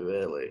Spotify,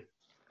 really.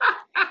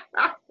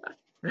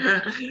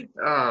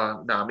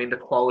 Oh no! I mean, the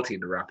quality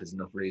of the rap is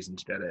enough reason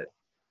to get it.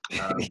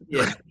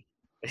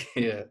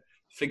 Yeah.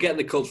 Forget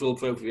the cultural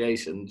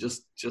appropriation,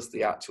 just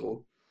the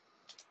actual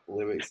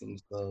lyrics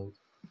themselves.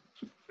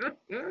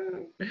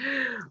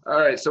 All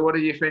right. So, what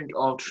do you think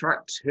of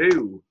track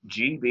 2,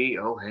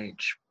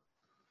 GBOH,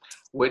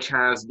 which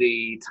has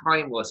the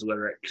timeless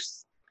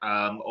lyrics,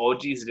 or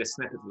Jesus, a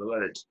snippet of the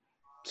lyrics,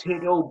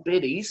 "Tiddo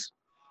biddies,"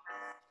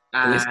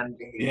 and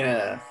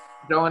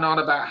going on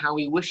about how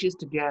he wishes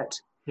to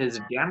get his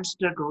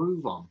gangster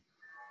groove on.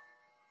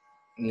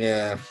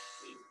 Yeah.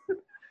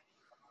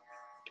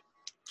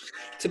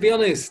 To be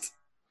honest,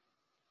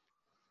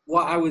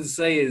 what I would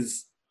say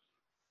is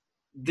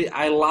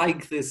I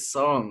like this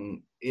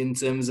song in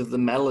terms of the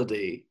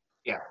melody.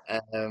 Yeah.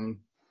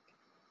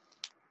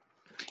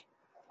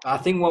 I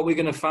think what we're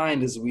going to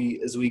find as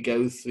we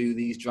go through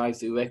these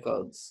Drive-Thru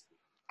Records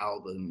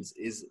albums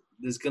is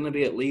there's going to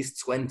be at least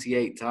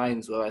 28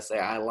 times where I say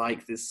I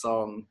like this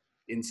song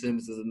in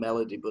terms of the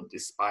melody, but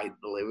despite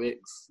the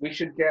lyrics. We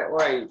should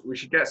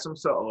get some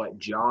sort of like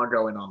jar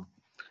going on,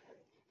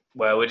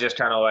 where we're just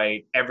kind of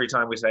like every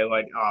time we say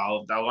like,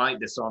 oh, I like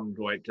this song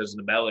like because of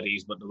the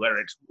melodies, but the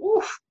lyrics,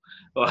 woof,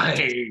 like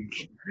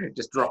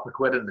just drop a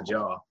quid in the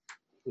jar.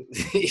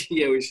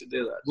 Yeah, we should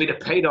do that. We'd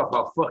have paid off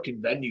our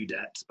fucking venue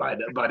debts by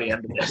the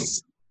end of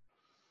this.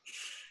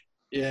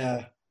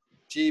 Yeah,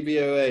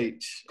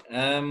 GBOH.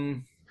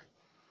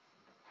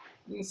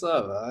 It's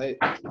alright.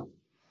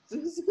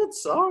 It's a good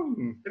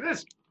song. It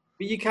is.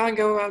 But you can't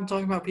go around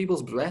talking about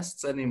people's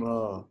breasts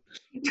anymore.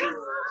 You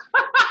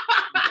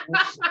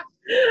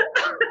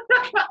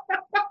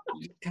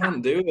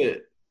can't do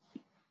it.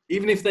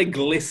 Even if they're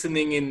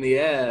glistening in the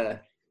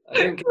air. I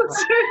don't care.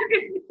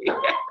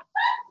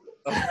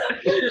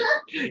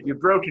 You've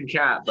broken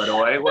cat, by the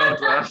way. Well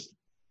done.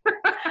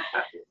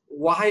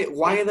 Why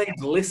are they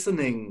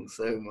glistening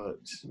so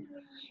much?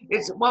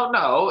 It's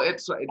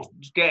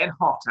getting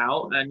hot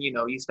out, and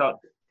you start.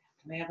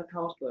 Can I have a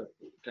Carlsberg?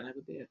 Can I have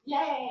a beer?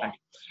 Yeah.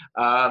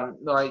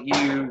 Like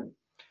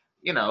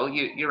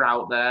you're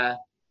out there,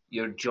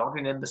 you're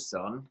jogging in the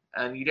sun,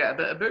 and you get a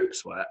bit of boob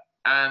sweat,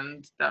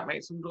 and that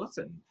makes them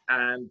glisten.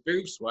 And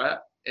boob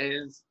sweat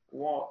is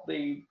what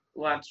the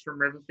lads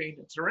from River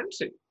Phoenix are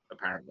into,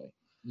 apparently.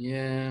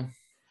 Yeah.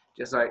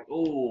 Just like,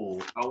 oh,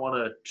 I want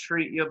to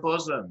treat your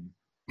bosom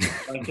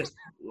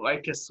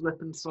like a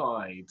slip and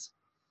slide.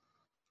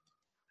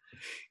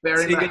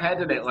 Bury my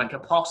head in it like a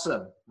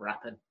possum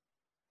rapping.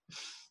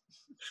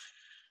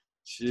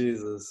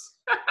 Jesus.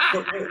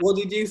 What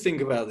did you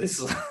think about this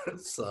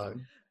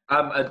song?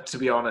 To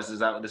be honest,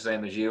 exactly the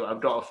same as you.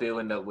 I've got a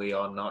feeling that we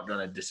are not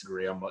going to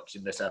disagree on much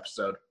in this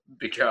episode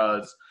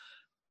because,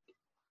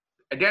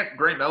 again,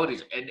 great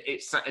melodies, and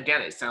it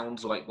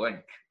sounds like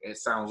Blink. It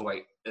sounds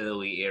like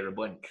early era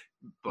Blink,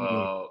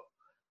 but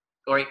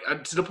like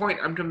to the point,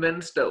 I'm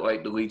convinced that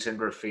like the lead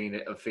singer of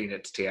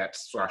Phoenix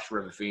TX /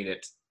 River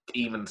Phoenix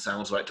even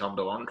sounds like Tom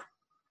DeLonge.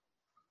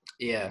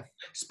 Yeah,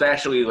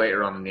 especially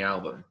later on in the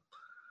album.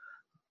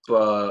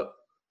 But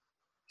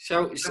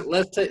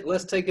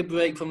let's take a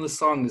break from the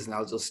songs and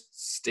I'll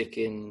just stick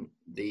in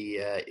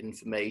the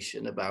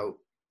information about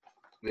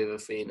River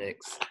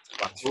Phoenix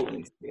 /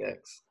 Phoenix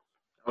TX.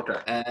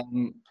 Okay.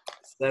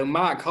 So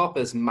Mark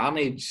Hoppus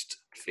managed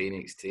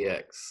Phoenix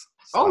TX.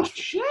 Oh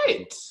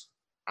shit!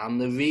 And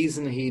the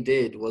reason he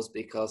did was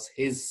because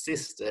his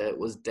sister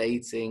was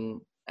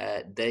dating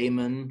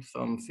Damon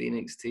from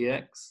Phoenix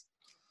TX.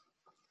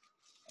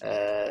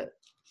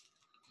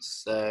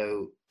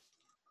 So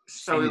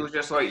he was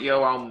just like,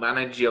 yo, I'll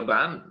manage your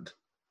band.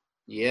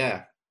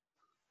 Yeah.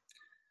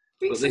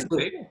 But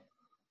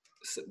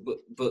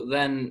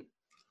then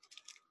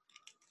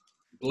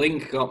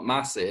Blink got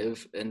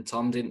massive and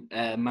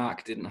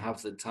Mark didn't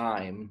have the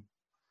time.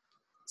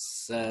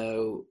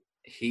 So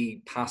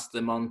he passed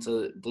them on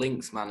to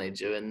Blink's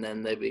manager and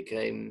then they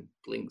became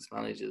Blink's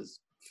managers,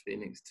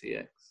 Phoenix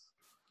TX.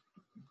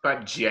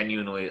 That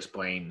genuinely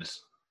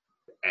explains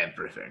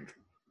everything.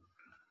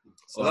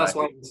 So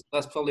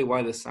that's probably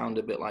why they sound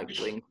a bit like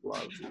Blink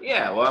was.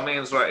 Yeah, well, I mean,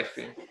 it's like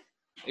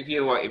if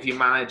your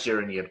manager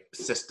and your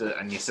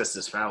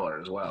sister's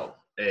fella as well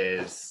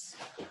is,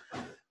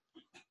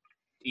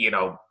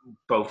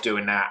 both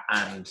doing that,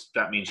 and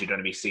that means you're going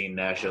to be seeing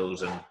their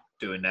shows and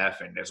doing their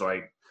thing. It's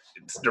like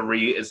it's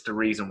the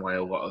reason why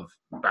a lot of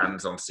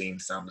bands on scene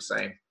sound the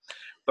same.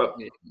 But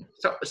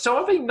so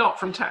are they not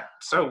from Texas?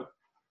 So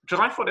because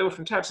I thought they were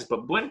from Texas,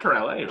 but Blink are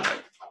LA,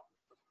 right?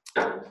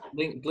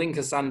 Blink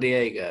are San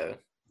Diego.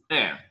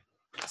 Yeah.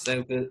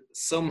 So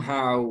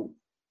somehow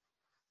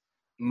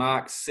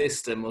Mark's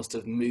sister must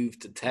have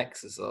moved to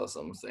Texas or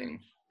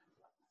something.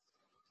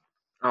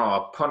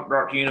 Oh, punk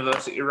rock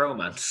university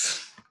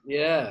romance.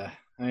 Yeah,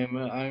 I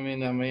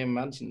may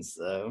imagine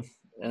so.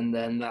 And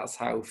then that's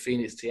how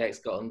Phoenix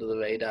TX got under the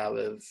radar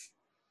of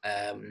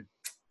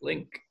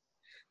Blink,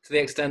 to the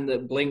extent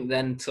that Blink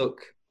then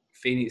took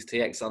Phoenix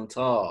TX on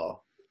tour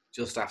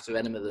just after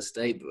Enema of the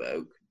State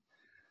broke.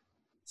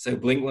 So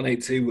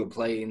Blink-182 were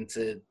playing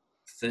to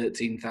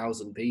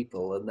 13,000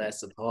 people, and their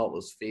support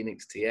was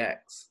Phoenix TX.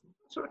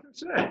 That's what I can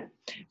say.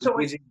 So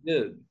which is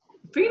good.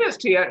 Phoenix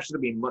TX should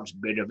have been much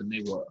bigger than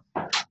they were.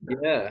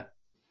 Yeah.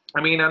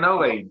 I mean, I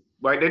know they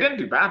didn't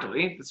do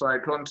badly. It's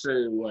like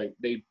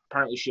they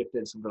apparently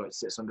shifted something like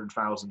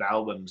 600,000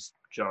 albums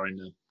during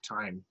the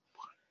time.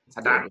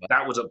 And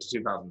that was up to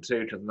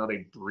 2002 because I know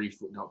they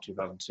briefly, not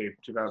 2002,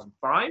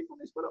 2005 when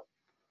they split up.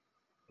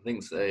 I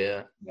think so,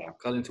 yeah.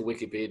 According to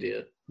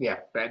Wikipedia. Yeah,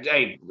 but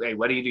hey,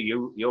 where do you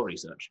do your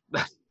research?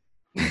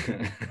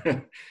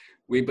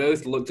 We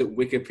both looked at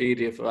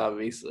Wikipedia for our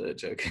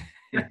research, okay?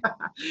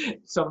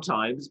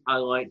 Sometimes I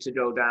like to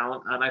go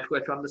down and I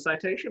click on the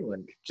citation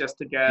link just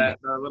to get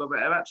a little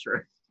bit of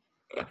extra.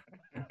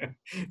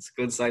 It's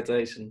a good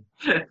citation.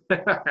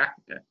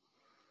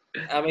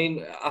 I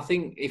mean, I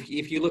think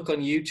if you look on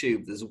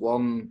YouTube, there's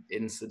one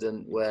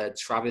incident where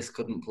Travis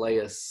couldn't play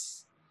a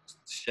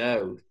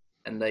show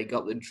and they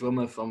got the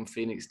drummer from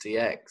Phoenix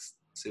TX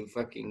to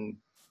fucking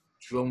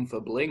drum for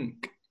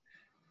Blink.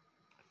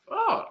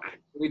 Fuck.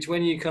 Which,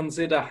 when you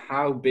consider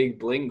how big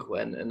Blink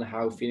went and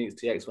how Phoenix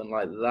TX went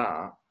like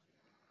that,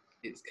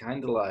 it's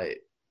kind of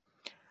like...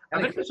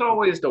 I think it's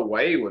always the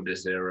way with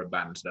this era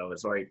bands, though.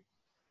 It's like,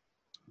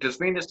 because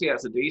Phoenix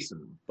TX are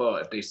decent,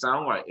 but if they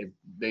sound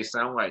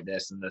like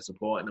this and they're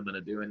supporting them and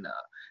are doing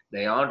that,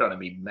 they are going to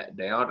be met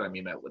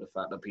with the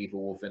fact that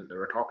people will think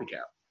they're a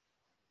copycat.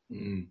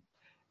 Mm.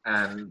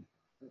 And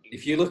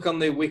if you look on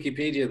the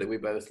Wikipedia that we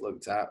both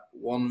looked at,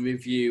 one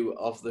review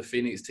of the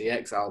Phoenix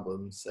TX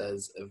album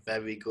says a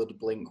very good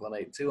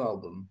Blink-182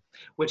 album.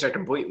 Which I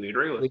completely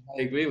agree with.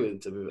 I agree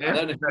with. I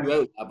don't know who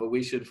wrote that, but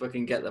we should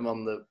fucking get them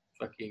on the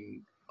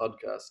fucking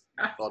podcast.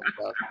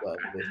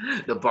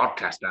 The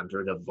podcast,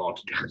 Andrew, the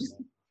vodcast.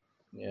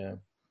 Yeah.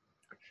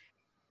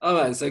 All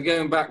right, so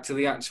going back to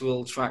the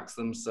actual tracks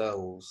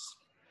themselves.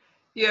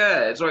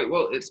 Yeah, it's like,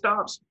 well, it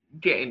starts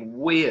getting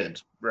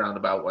weird round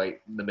about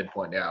like the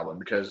midpoint of the album,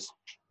 because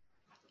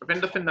I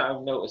think the thing that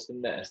I've noticed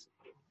in this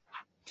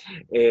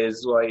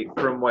is like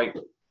from like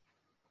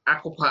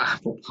Apple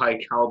Pie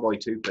Cowboy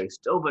Toothpaste,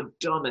 still the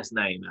dumbest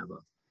name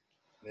ever.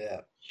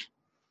 Yeah.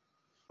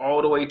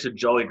 All the way to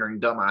Jolly Green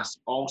Dumbass,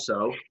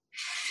 also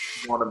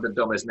one of the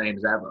dumbest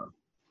names ever.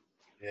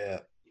 Yeah.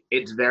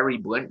 It's very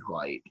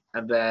Blink-like,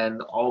 and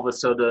then all of a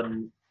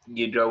sudden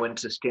you go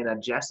into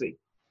Skinhead Jesse.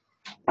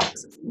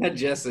 Skinhead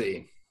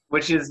Jesse.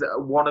 which is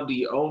one of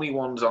the only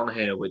ones on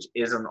here which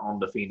isn't on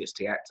the Phoenix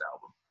TX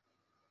album.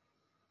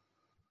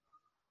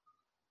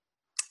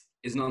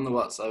 Isn't on the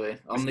what? Sorry,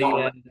 on It's the not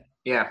on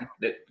yeah,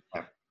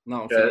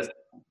 not on Phoenix.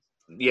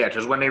 yeah,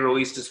 because when they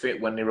released this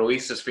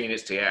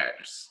Phoenix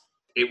TX,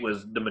 it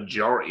was the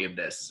majority of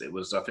this. It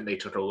was, I think they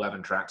took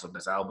 11 tracks on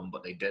this album,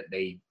 but they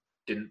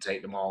didn't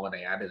take them all and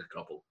they added a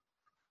couple.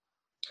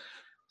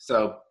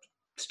 So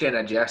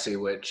Skinner Jesse,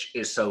 which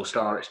is so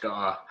star, it's got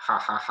a ha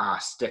ha ha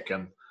stick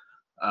 'em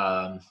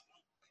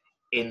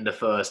in the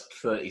first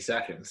 30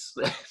 seconds.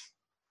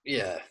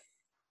 Yeah,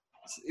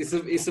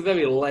 it's a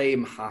very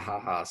lame ha ha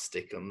ha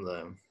stick 'em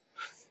though.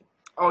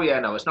 Oh yeah,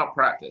 no, it's not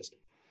practiced.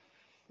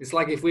 It's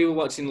like if we were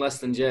watching Less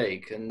Than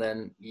Jake, and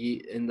then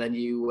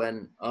you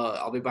went, "Oh,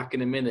 I'll be back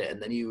in a minute,"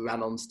 and then you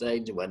ran on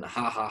stage and went,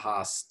 "Ha ha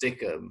ha,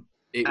 stick 'em."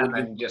 It would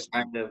be just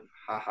kind of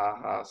ha ha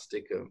ha,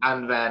 stick 'em.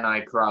 And then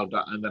I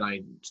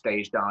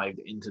stage dived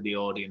into the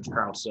audience,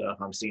 crowd surf.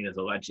 I'm seen as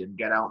a legend.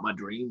 Get out my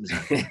dreams.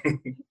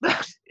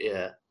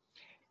 Yeah.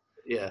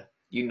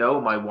 You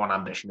know, my one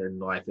ambition in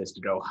life is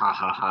to go ha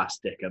ha ha,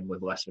 stick 'em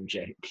with Less Than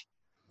Jake.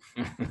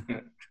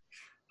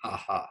 Ha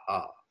ha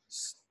ha.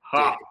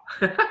 Ha.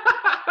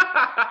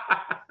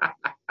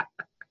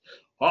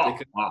 Ha,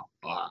 ha,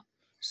 ha.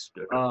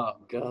 Oh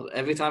god!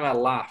 Every time I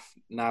laugh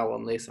now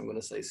on this, I'm going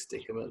to say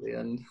 "stick 'em" at the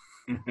end.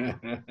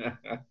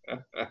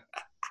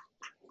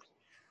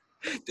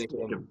 Stick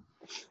 'em.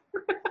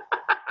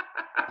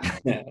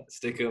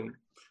 Stick 'em.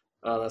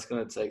 Oh, that's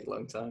going to take a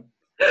long time.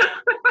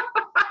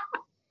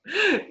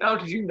 Now,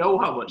 did you know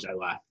how much I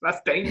laugh?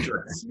 That's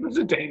dangerous. It's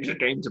a dangerous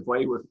game to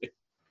play with.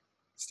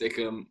 Stick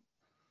 'em.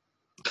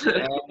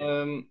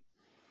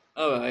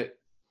 All right.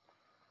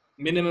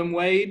 Minimum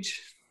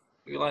Wage.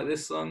 You like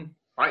this song?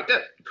 Liked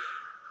it.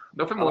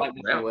 Nothing more. Like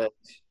Minimum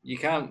Wage. You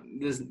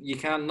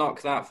can't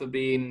knock that for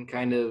being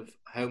kind of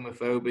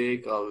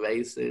homophobic or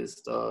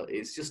racist, or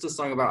it's just a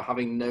song about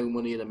having no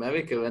money in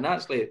America. And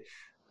actually,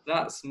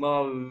 that's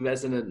more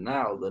resonant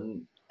now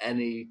than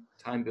any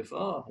time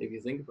before, if you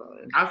think about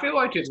it. I feel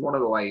like it's one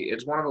of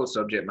those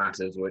subject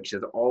matters which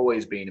has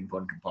always been in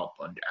punk and pop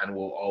punk and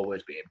will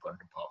always be in punk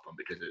and pop punk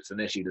because it's an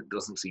issue that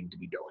doesn't seem to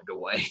be going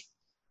away.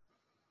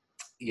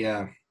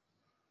 Yeah.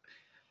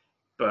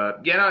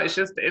 But it's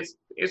just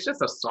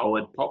a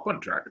solid pop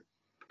punk track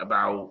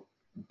about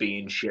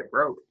being shit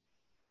broke.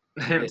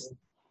 I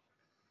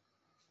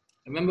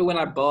remember when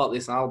I bought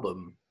this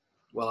album.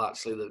 Well,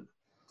 actually,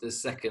 the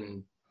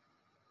second,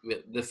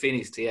 the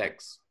Phoenix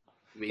TX,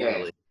 really.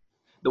 Yeah.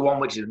 The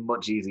one which is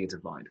much easier to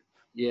find.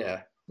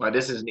 Yeah. Like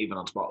this isn't even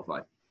on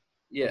Spotify.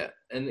 Yeah,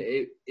 and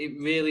it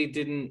really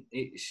didn't.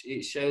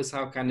 It shows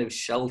how kind of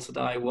sheltered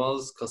I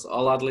was because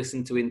all I'd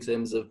listened to in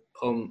terms of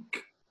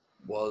punk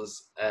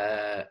was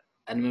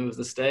Enemy of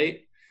the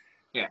State.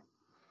 Yeah.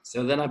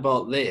 So then I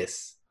bought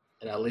this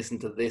and I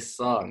listened to this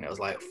song. I was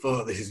like,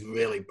 "Fuck, this is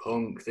really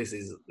punk. This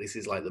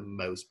is like the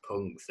most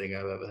punk thing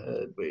I've ever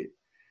heard." But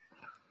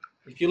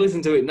if you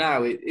listen to it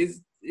now,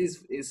 it's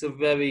a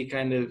very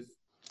kind of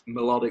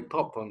melodic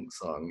pop punk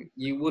song.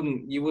 You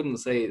wouldn't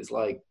say it's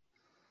like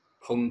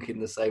punk in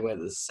the same way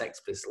that the Sex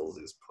Pistols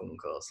is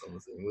punk or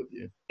something, would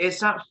you? It's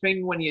that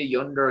thing when you're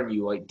younger and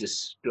you like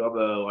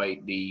discover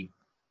like the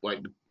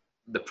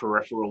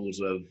peripherals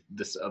of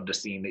the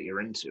scene that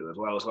you're into as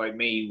well. It's like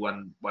me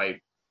when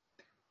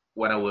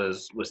I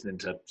was listening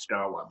to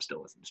Star, well, I'm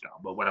still listening to Star,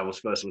 but when I was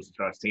first listening to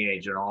Star as a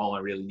teenager, all I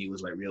really knew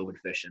was like Real Big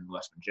Fish and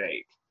Less Than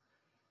Jake.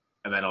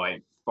 And then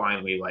I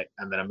finally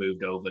and then I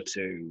moved over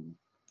to,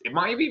 it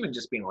might have even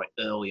just been like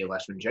earlier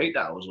Less Than Jake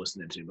that I was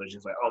listening to, but it's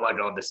just like, oh my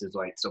god, this is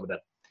like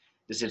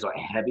this is like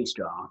heavy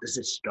ska, this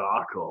is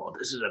Starcore,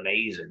 this is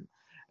amazing.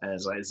 And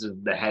it's like, this is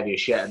the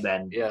heaviest shit. And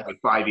then like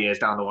 5 years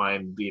down the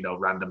line,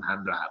 random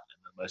hand rap.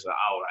 And then it's like,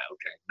 oh, right,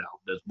 okay, no,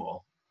 there's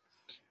more.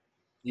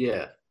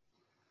 Yeah.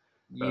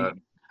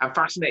 I'm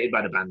fascinated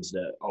by the bands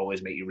that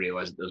always make you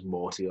realize that there's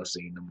more to your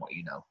scene than what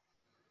you know.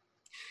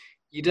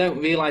 You don't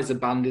realize a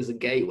band is a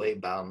gateway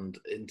band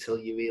until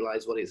you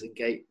realize what it's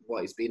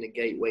been a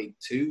gateway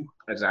to.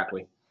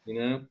 Exactly. You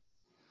know?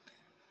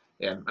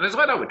 Yeah, and it's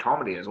like that with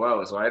comedy as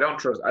well. So I don't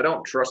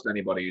trust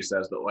anybody who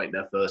says that like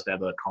the first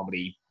ever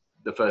comedy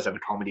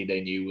they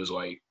knew was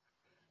like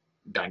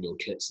Daniel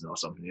Kitson or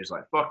something. It's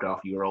like, fuck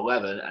off, you were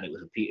 11 and it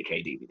was a Peter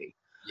Kay DVD.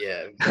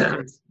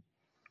 Yeah.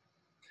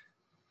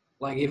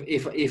 Like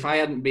if I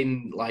hadn't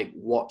been like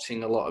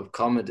watching a lot of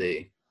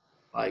comedy,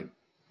 like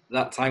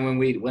that time when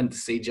we went to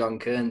see John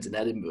Kearns in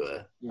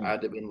Edinburgh,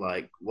 I'd have been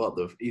like, what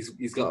the,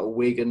 he's got a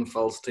wig and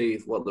false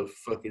teeth, what the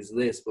fuck is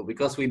this? But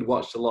because we'd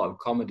watched a lot of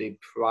comedy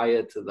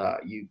prior to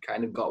that, you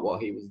kind of got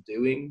what he was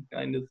doing,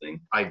 kind of thing.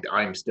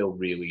 I'm still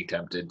really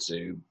tempted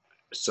to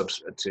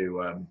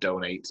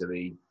donate to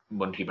the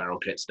Monkey Barrel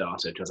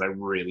Kickstarter because I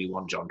really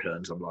want John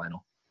Kearns on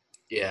vinyl.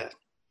 Yeah. Are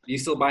you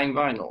still buying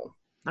vinyl?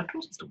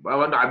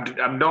 Well,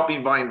 I'm not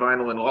been buying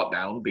vinyl in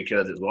lockdown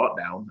because it's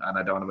lockdown and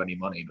I don't have any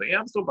money. But yeah,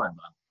 I'm still buying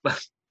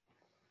vinyl.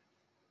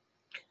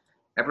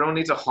 Everyone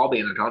needs a hobby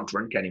and I can't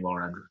drink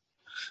anymore, Andrew.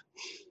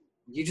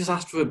 You just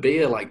asked for a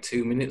beer like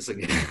 2 minutes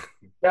ago.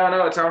 Yeah,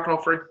 no, it's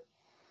alcohol free.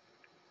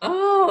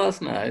 Oh, that's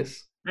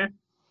nice. Yeah.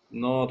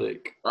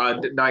 Nordic.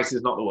 Nice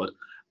is not the word,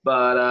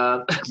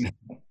 but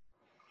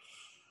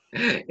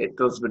it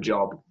does the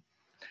job.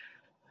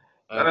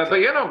 Okay. But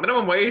you know,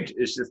 minimum wage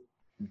is just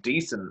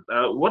decent.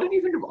 What did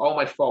you think of All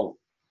My Fault?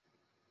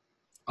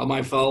 Not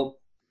my fault.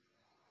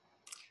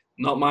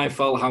 Not my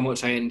fault how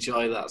much I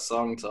enjoy that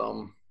song,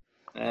 Tom.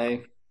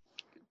 Hey.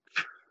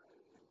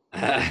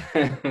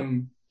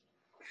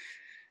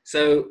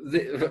 So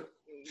to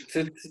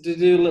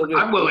do a little bit.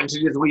 I'm willing to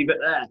just leave it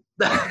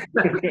there.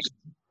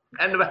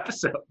 End of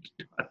episode.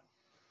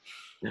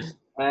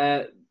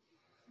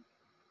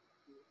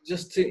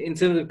 Just in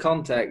terms of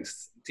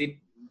context,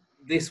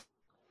 this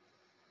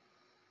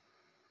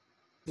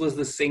was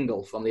the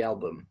single from the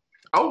album.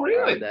 Oh,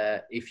 really?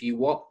 And if you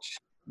watch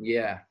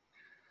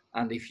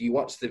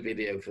the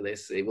video for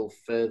this, it will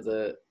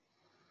further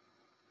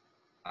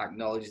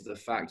acknowledge the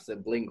fact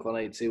that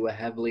Blink-182 were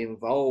heavily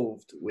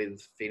involved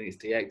with Phoenix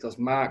TX, because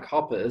Mark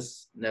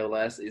Hoppus, no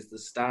less, is the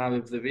star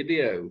of the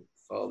video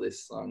for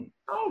this song.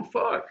 Oh,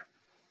 fuck.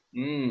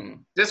 Mm.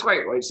 This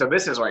so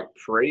this is like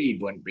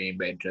pre-Blink being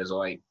big, because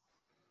like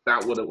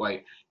that would have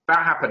if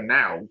that happened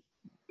now,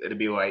 it'd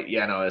be like,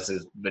 yeah, no, this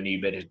is the new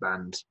biggest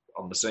band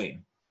on the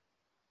scene.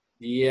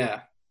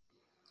 Yeah.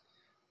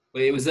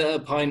 But it was at a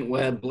point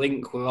where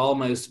Blink were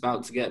almost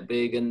about to get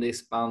big, and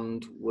this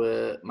band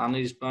were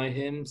managed by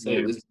him. So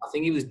I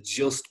think it was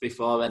just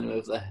before Enemy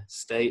of the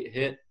State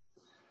hit.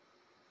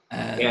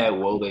 Yeah, it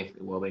will be.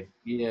 It will be.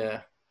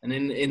 Yeah. And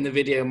in the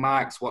video,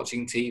 Mark's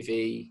watching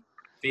TV.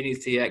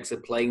 Phoenix TX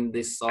are playing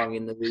this song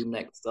in the room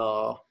next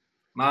door.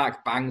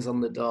 Mark bangs on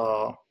the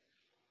door.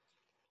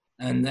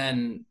 And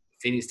then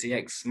Phoenix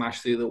TX smash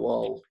through the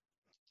wall.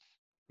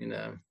 You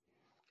know.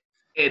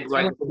 It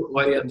like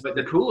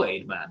the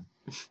Kool-Aid Man.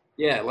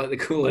 Yeah, like the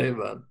Kool-Aid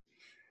Man.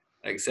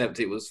 Except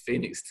it was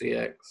Phoenix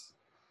TX.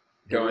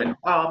 Going,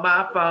 oh,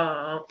 my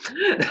phone.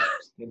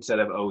 Instead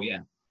of, oh, yeah.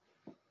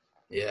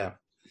 Yeah.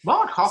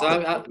 Mark Hoppus. So,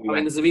 I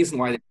mean, there's a reason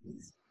why.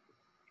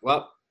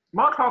 Well,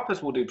 Mark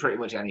Hoppus will do pretty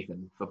much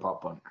anything for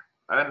pop punk.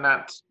 And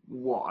that's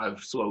what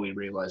I've slowly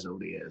realised over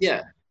the years.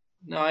 Yeah.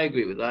 No, I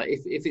agree with that.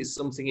 If it's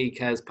something he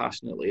cares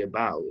passionately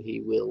about,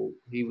 he will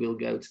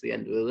go to the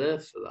end of the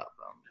earth for that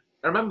band.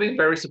 I remember being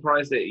very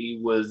surprised that he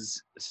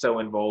was so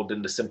involved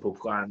in the Simple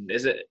Plan.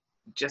 Is it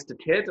just a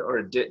kid or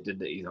a dit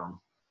that he's on?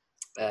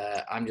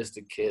 I'm just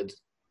a kid.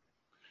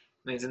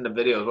 And he's in the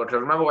videos. I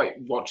remember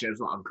watching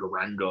it on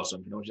Garanga or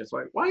something. I was just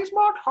like, why is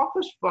Mark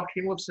Hoppus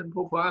fucking with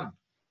Simple Plan?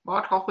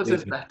 Mark Hoppus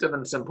is better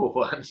than Simple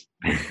Plan.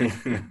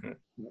 I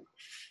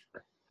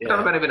don't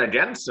have anything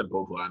against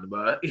Simple Plan,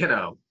 but, you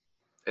know,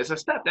 it's a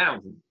step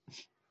down.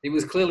 It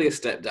was clearly a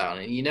step down,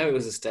 and you know it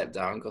was a step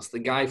down because the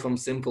guy from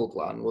Simple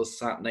Plan was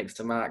sat next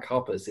to Mark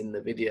Hoppus in the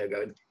video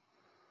going...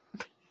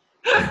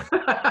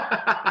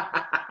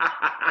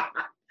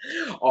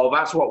 Oh,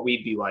 that's what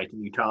we'd be like,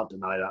 and you can't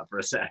deny that for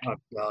a second. Oh,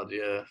 God,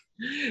 yeah.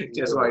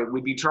 Just like,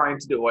 we'd be trying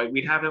to do,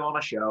 we'd have him on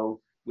a show,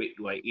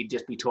 he'd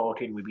just be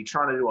talking, we'd be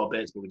trying to do our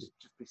bits, but we'd just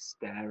be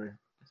staring.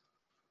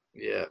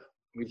 Yeah,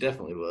 we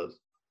definitely would.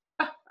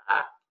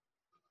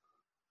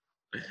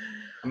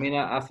 I mean,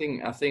 I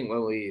think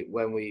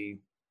when we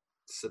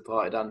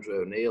supported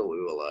Andrew O'Neill,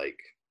 we were like,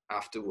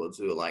 afterwards,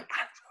 we were like,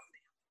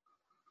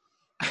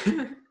 Andrew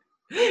O'Neill.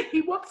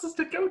 He wants us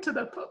to go to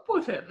the pub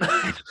with him.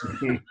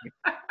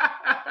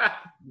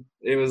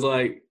 It was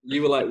like,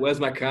 you were like, where's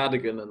my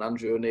cardigan? And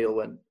Andrew O'Neill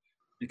went,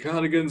 your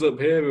cardigan's up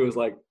here. It was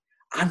like,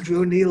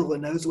 Andrew O'Neill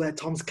knows where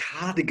Tom's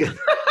cardigan.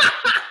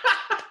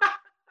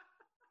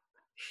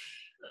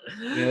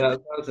 Yeah,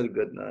 that was a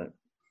good night.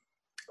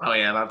 Oh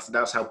yeah,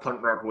 that's how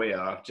punk rock we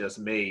are. Just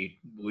me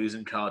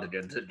losing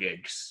cardigans at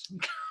gigs.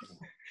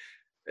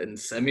 And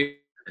semi-famous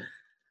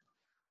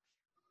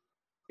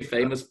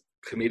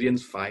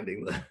comedians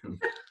finding them.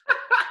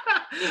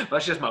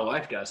 That's just my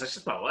life, guys. That's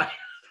just my life.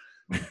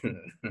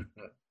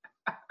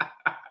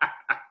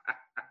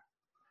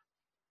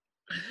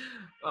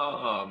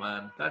 Oh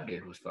man, that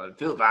gig was fun.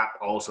 That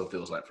also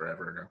feels like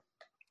forever ago.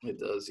 It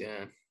does,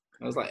 yeah.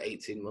 That was like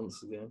 18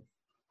 months ago.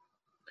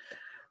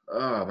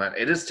 Oh man,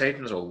 it has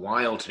taken us a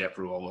while to get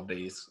through all of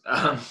these.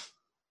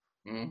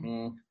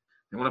 You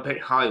want to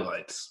pick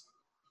highlights?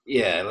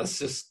 Yeah, let's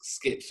just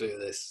skip through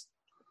this.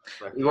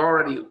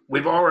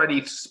 We've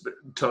already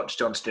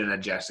touched on Stin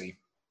and Jesse,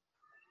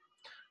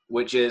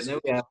 which is,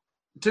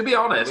 to be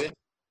honest.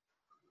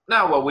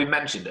 No, well, we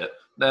mentioned it.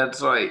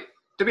 That's like,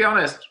 to be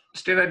honest,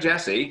 Stin and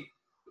Jesse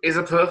is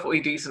a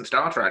perfectly decent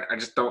Star Trek. I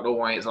just don't know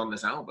why it's on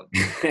this album.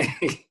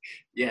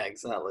 Yeah,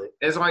 exactly.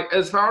 It's like,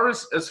 as far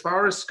as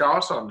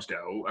Scar songs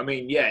go, I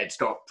mean, yeah, it's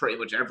got pretty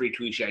much every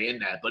cliche in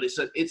there, but it's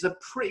a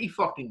pretty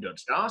fucking good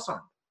Star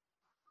song.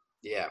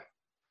 Yeah.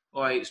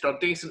 Like, it's got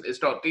decent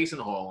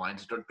horn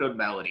lines, it's got good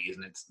melodies,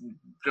 and it's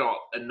got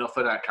enough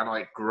of that kind of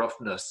like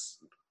gruffness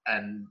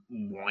and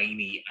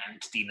whiny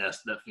angstiness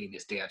that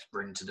Phoenix TX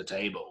bring to the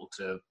table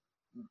to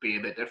be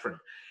a bit different.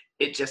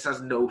 It just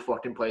has no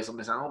fucking place on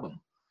this album.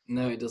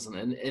 No, it doesn't.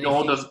 And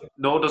nor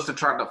does the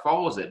track that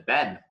follows it,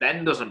 Ben.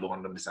 Ben doesn't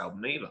belong on this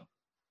album either.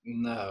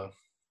 No.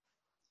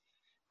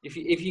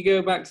 If you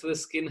go back to the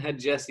Skinhead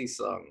Jesse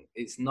song,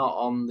 it's not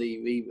on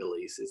the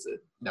re-release, is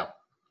it? No.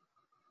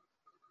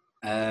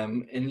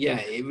 And yeah,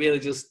 it really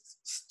just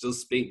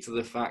does speak to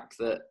the fact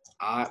that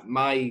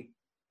my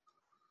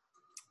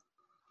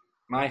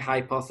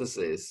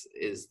hypothesis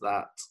is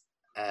that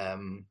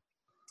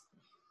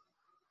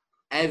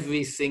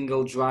every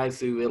single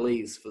drive-through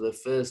release for the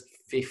first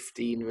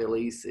 15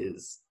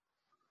 releases,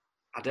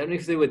 I don't know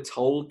if they were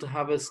told to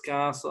have a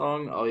ska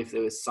song or if they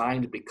were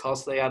signed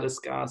because they had a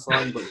ska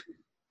song, but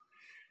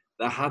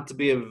there had to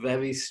be a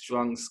very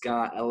strong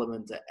ska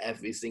element to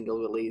every single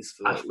release.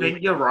 I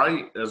think you're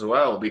right as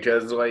well,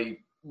 because like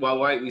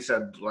we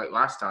said like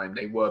last time,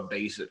 they were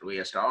basically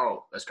a ska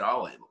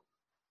label.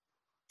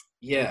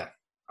 Yeah,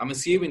 I'm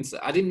assuming so.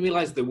 I didn't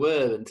realize they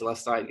were until I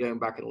started going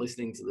back and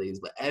listening to these,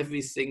 but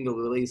every single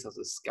release has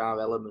a ska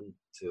element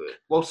to it.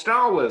 Well,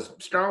 Star was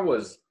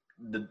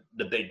the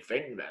big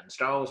thing then.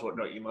 Star was what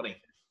got you money.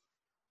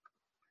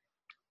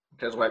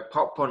 Because like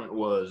pop punk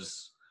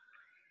was,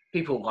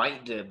 people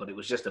liked it, but it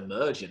was just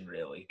emerging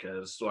really.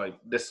 Because like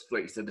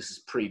you said, this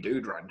is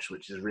pre-Dude Ranch,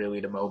 which is really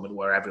the moment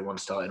where everyone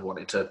started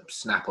wanting to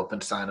snap up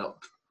and sign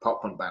up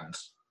pop punk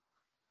bands.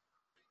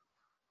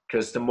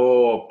 Because the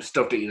more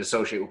stuff that you'd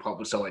associate with pop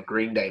punk, so like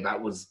Green Day, I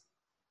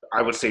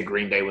would say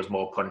Green Day was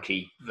more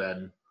punky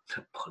than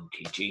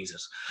punky.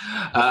 Jesus,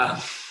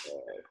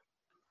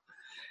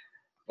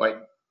 like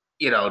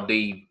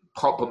the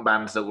pop punk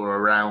bands that were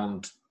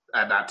around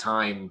at that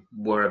time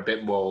were a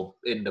bit more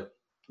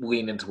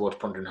leaning towards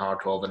punk and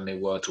hardcore than they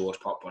were towards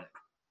pop punk.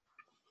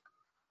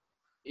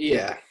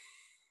 Yeah,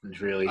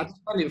 it's really. I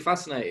just find it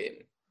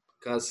fascinating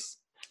because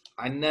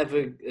I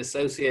never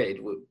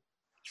associated with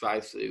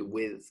drive-through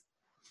with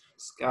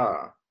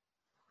ska.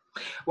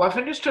 Well, I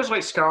think it's just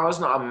like ska is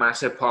not a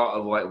massive part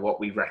of like what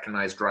we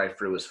recognize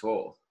drive-through as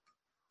for,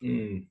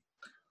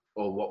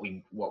 or what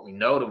we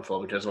know them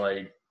for, because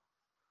like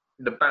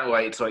the band,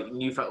 like it's like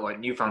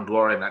Newfound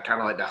Glory, and that kind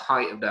of like the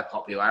height of their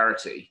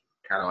popularity,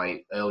 kind of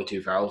like early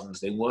 2000s.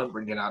 They weren't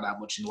bringing out that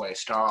much in the way of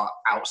ska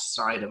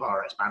outside of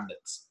RS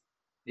Bandits.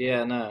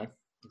 Yeah, no,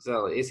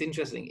 exactly. It's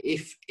interesting.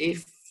 If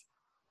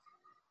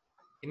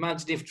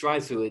imagine if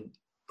drive-through had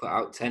put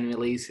out 10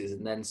 releases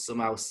and then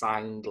somehow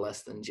signed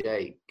Less Than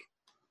Jake.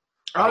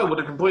 Oh, it would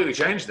have completely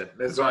changed it.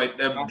 It's like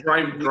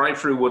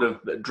drive-through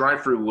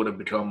would have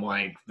become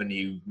like the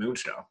new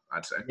Moonstar,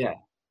 I'd say. Yeah.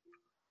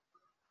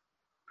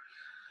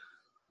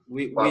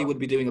 We would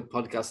be doing a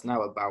podcast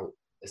now about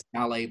a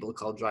ska label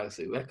called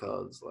Drive-Through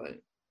Records,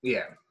 like.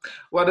 Yeah.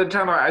 Well, the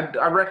time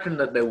I reckon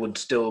that there would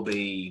still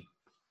be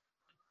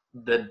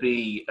there'd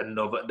be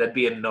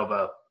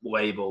another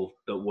label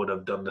that would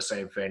have done the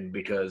same thing,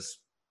 because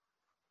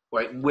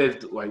with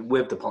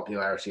the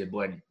popularity of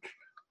Blink,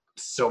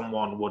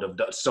 someone would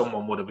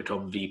have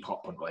become the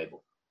pop punk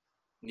label.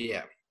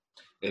 Yeah.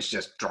 It's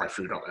just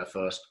drive-through got there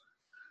first.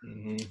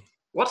 Mm-hmm.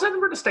 What's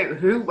Edinburgh State?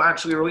 Who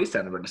actually released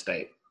Edinburgh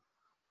State?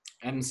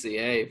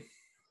 MCA.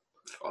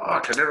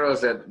 Fuck, I didn't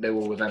realize that they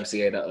were with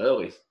MCA that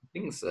early. I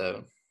think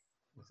so.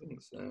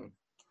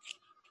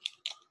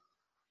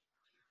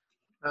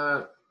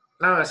 No,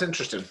 that's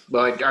interesting.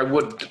 Like,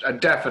 I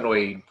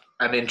definitely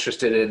am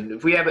interested in,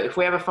 if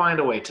we ever find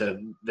a way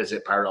to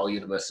visit parallel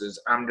universes,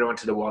 I'm going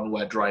to the one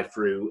where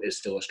drive-through is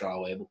still a star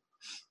label.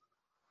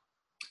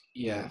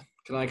 Yeah.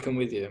 Can I come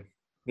with you?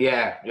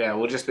 Yeah,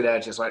 we'll just be there,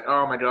 just like,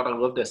 oh my god, I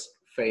love this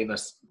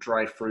famous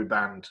drive-through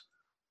band,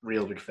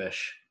 Real Big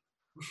Fish.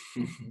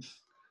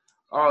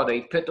 Oh,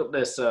 they picked up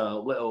this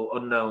little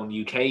unknown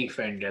UK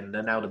thing, and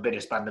they're now the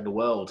biggest band in the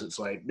world. It's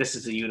like, this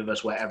is the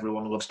universe where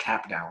everyone loves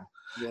Cap Down.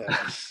 Yeah.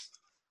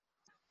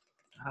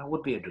 That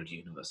would be a good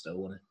universe, though,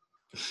 wouldn't it?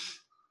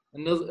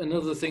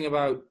 Another thing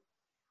about,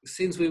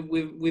 since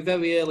we're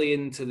very early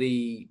into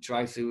the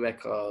Drive-Through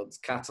Records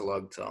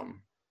catalogue,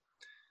 Tom,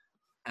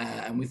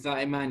 and with that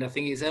in mind, I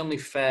think it's only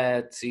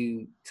fair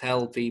to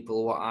tell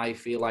people what I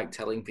feel like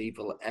telling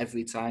people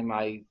every time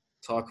I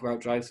talk about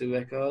Drive-Through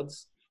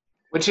Records.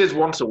 Which is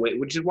once a week,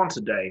 which is once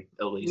a day,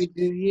 at least.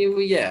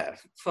 Yeah,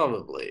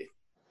 probably.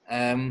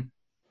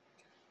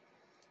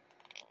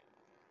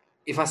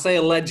 If I say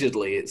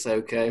allegedly, it's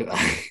okay.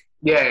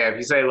 Yeah, if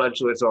you say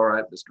allegedly, it's all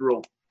right. It's the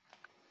rule.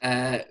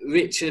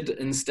 Richard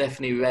and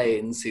Stephanie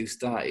Rains, who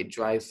started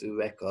Drive-Through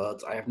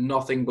Records, I have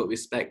nothing but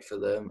respect for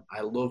them.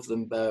 I love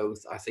them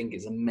both. I think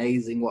it's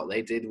amazing what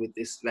they did with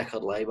this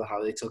record label,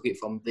 how they took it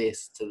from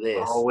this to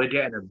this. Oh, we're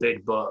getting a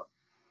big butt.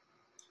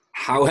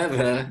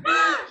 However...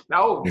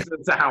 No,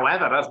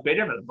 however, that's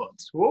bigger than a butt.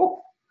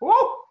 Whoa,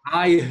 whoa.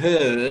 I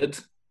heard,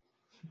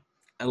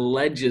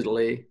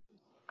 allegedly,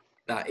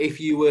 that if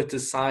you were to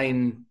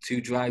sign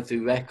to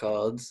Drive-Through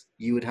Records,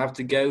 you would have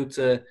to go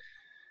to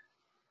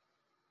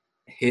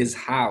his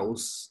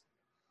house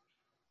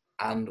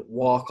and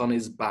walk on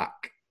his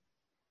back.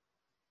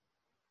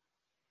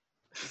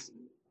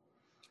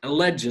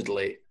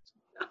 Allegedly.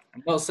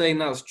 I'm not saying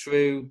that's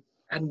true.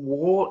 And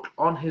walk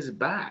on his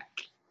back?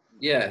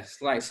 Yeah,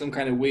 it's like some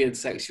kind of weird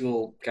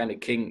sexual kind of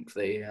kink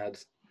that he had.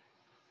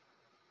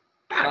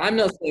 But I'm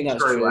not saying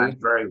that's true.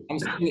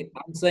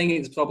 I'm saying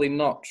it's probably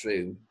not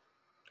true.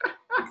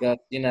 God,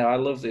 I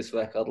love this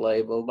record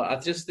label, but I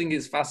just think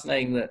it's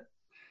fascinating that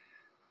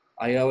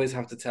I always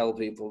have to tell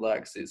people that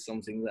because it's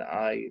something that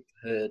I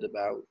heard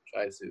about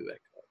Drive-Thru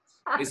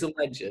Records. It's a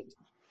legend.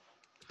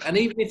 And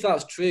even if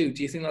that's true,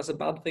 do you think that's a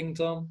bad thing,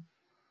 Tom?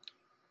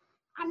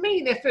 I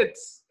mean, if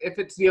it's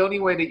the only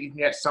way that you can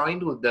get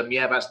signed with them,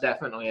 yeah, that's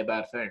definitely a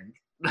bad thing.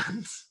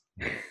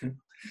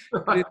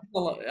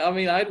 I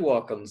mean, I'd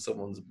walk on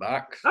someone's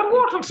back. I'd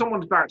walk on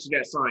someone's back to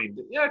get signed.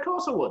 Yeah, of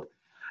course I would.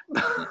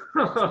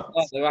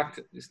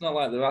 It's not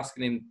like they're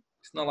asking him.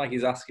 It's not like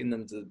he's asking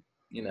them to,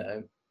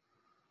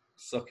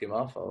 suck him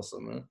off or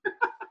something.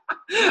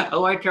 I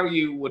like how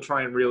you were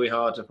trying really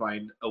hard to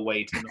find a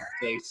way to not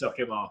say suck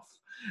him off.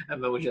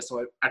 And then we're just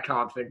like, I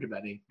can't think of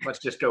any. Let's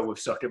just go with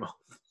suck him off.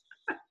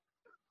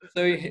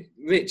 So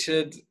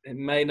Richard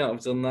may not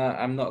have done that.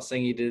 I'm not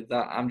saying he did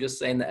that. I'm just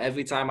saying that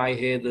every time I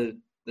hear the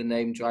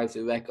name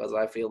Drive-Thru Records,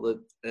 I feel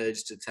the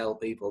urge to tell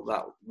people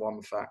that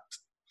one fact.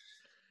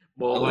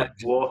 More like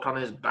Walk on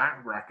His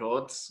Back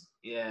Records.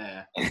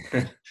 Yeah.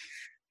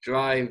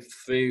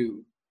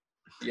 Drive-Thru,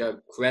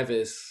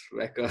 crevice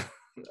record.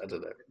 I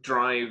don't know.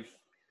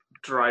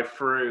 Drive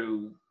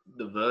through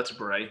the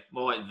vertebrae.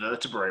 More like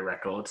Vertebrae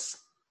Records.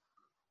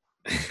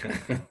 It's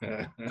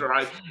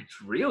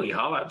really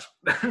hard.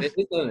 It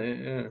is, isn't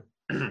it?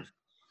 Yeah.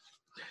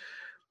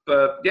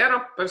 But yeah,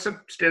 no, that's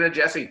a Still a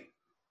Jesse.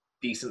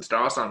 Decent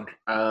star song.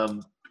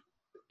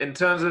 In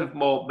terms of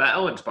more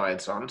metal inspired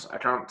songs, I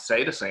can't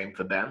say the same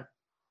for Ben.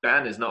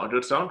 Ben is not a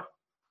good song.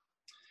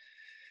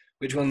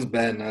 Which one's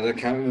Ben? I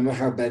can't remember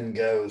how Ben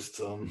goes,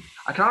 Tom.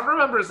 I can't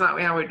remember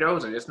exactly how it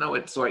goes. I just know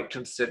it's like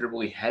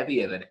considerably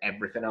heavier than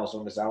everything else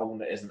on this album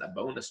that isn't a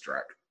bonus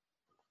track.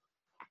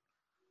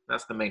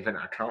 That's the main thing.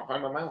 I can't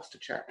find my mouse to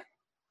check.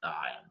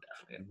 I am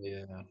definitely.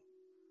 Yeah.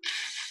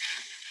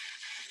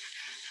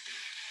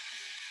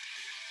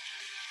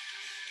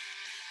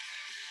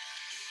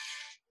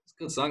 It's a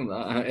good song,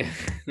 that.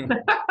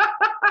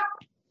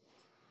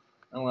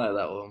 I like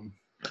that one.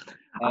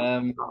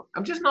 I'm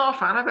just not a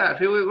fan of it. I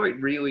feel it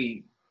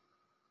really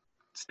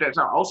steps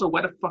out. Also,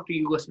 where the fuck are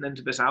you listening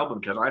to this album?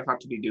 Because I've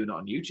had to be doing it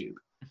on YouTube.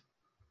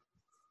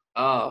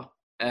 Oh,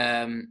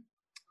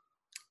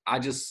 I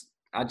just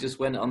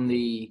went on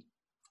the.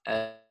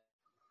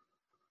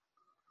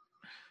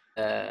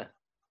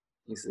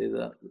 You see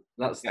that?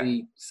 That's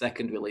the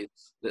second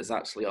release that's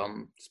actually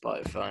on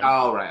Spotify.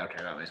 Oh right,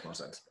 okay, that makes more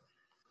sense.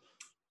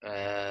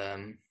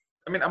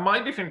 I mean, I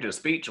might be thinking of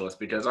Speechless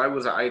because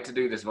I had to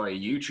do this via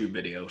YouTube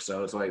video,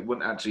 so it's like it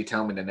wouldn't actually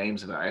tell me the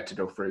names of it. I had to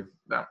go through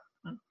that.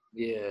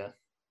 Yeah.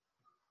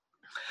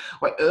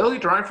 Like some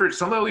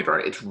early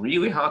Drive, it's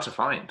really hard to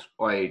find.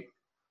 Like,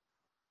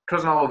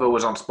 Cousin Oliver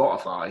was on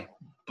Spotify,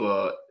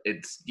 but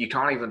you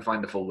can't even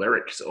find the full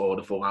lyrics or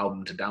the full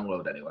album to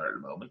download anywhere at the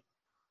moment.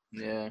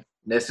 Yeah.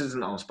 This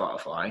isn't on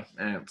Spotify.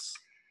 It's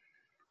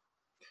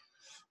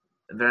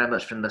very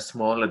much from the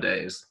smaller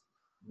days.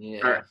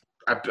 Yeah.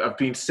 I've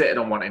been sitting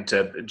on wanting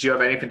to. Do you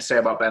have anything to say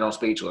about Ben or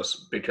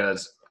Speechless?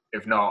 Because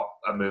if not,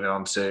 I'm moving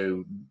on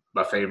to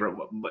my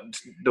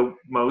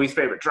least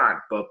favorite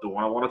track, but the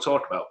one I want to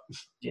talk about.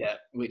 Yeah,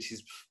 which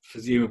is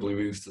presumably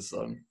Rooster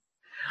Song.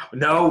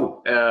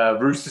 No,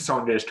 Rooster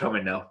Song is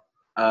coming now.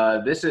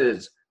 This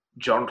is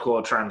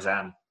Jean-Claude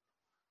Trans-Am.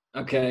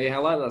 Okay, I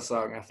like that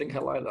song. I think I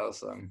like that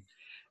song.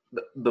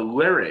 The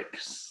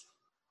lyrics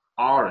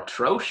are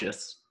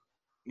atrocious.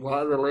 What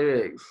are the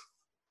lyrics?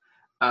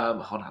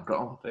 Hold on, I've got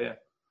them up here.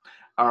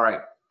 All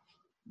right.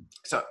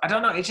 So I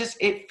don't know.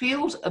 It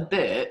feels a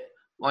bit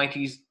like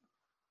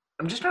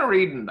I'm just going to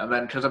read them, and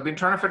then because I've been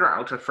trying to figure out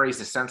how to phrase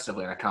this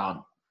sensitively, and I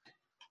can't.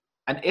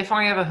 And if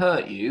I ever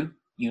hurt you,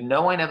 you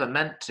know I never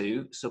meant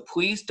to. So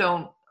please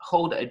don't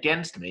hold it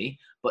against me.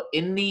 But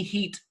in the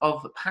heat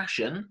of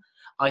passion,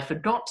 I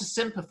forgot to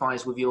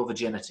sympathize with your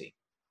virginity.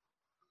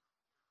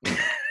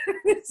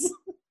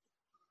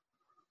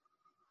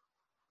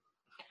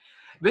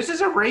 This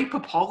is a rape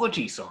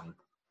apology song.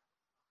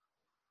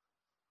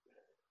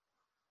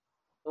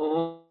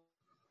 Oh,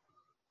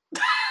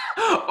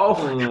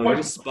 I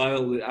just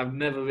spoiled it. I've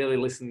never really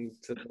listened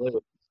to the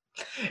lyrics.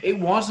 It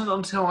wasn't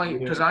until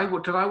because I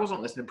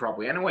wasn't listening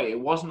properly. Anyway, it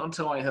wasn't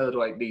until I heard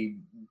like the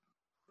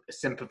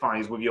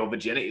sympathize with your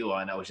virginity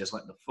line. I was just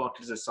like, the fuck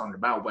is this song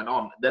about? Went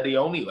on. They're the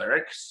only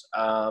lyrics.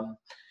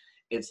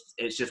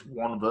 It's just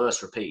one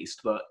verse repeats,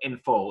 but in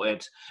full,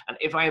 and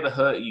if I ever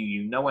hurt you,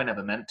 you know I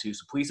never meant to,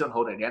 so please don't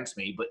hold it against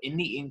me. But in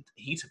the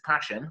heat of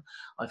passion,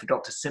 I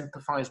forgot to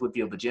sympathize with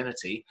your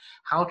virginity.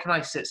 How can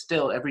I sit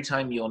still every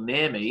time you're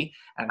near me?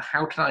 And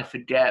how can I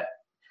forget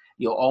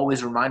you're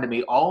always reminding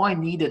me, all I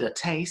needed a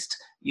taste.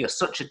 You're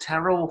such a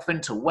terrible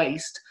thing to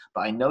waste,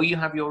 but I know you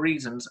have your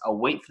reasons. I'll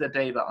wait for the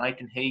day that I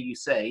can hear you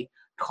say,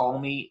 call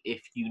me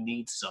if you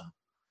need some.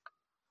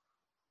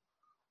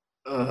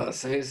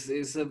 So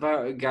it's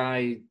about a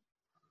guy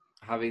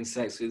having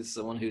sex with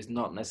someone who's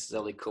not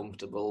necessarily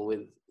comfortable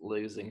with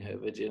losing her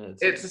virginity.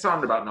 It's a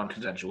song about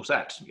non-consensual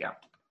sex, yeah.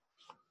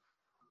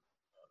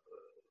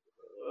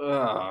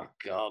 Oh,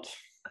 God.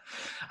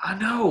 I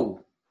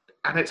know.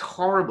 And it's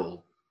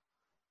horrible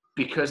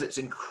because it's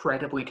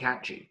incredibly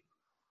catchy.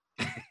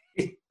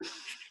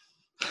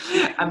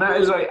 And that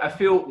is like, I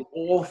feel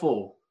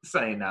awful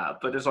saying that,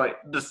 but it's like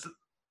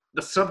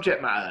the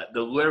subject matter,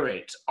 the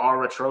lyrics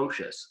are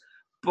atrocious.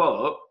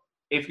 But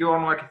if you're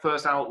on like a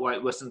first out,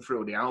 like listen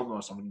through the album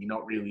or something, you're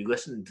not really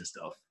listening to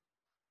stuff.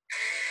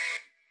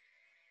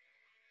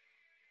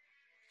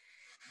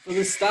 But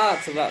the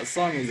start to that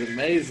song is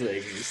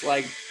amazing. It's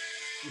like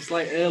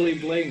early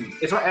Blink.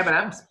 It's like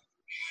Eminem's.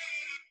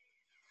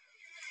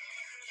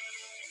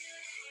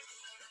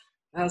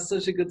 That's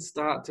such a good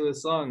start to a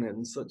song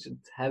and such a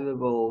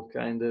terrible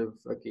kind of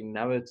fucking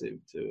narrative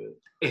to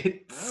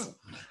it. It's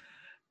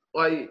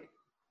like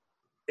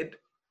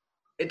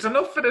it's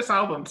enough for this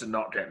album to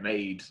not get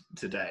made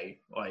today,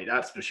 like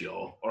that's for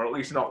sure, or at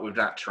least not with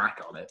that track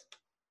on it.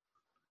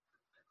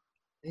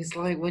 It's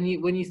like when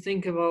you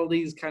think of all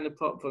these kind of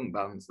pop punk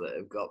bands that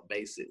have got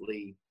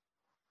basically.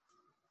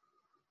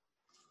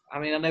 I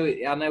mean, I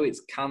know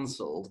it's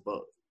cancelled,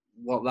 but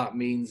what that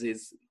means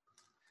is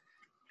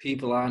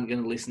people aren't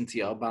going to listen to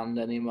your band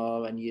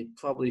anymore, and you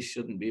probably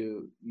shouldn't be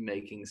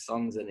making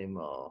songs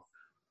anymore.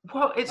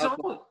 Well, that's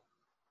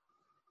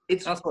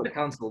what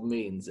cancelled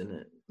means, isn't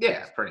it?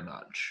 Yeah, pretty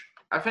much.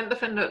 I think the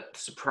thing that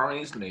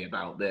surprised me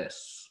about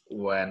this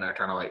when I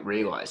kind of like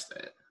realized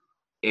it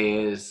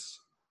is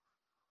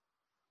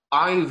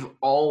I've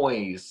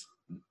always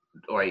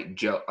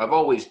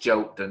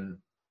joked and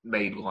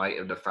made light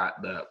of the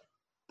fact that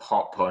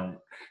pop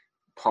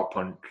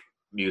punk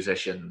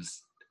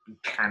musicians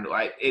can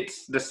like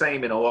it's the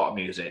same in a lot of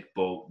music,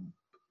 but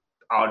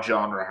our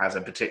genre has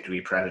a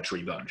particularly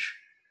predatory bunch.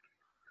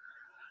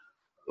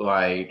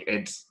 Like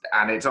it's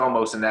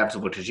almost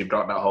inevitable because you've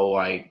got that whole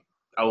like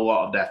a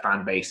lot of their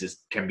fan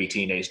bases can be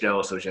teenage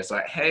girls, so it's just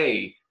like,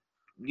 hey,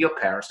 your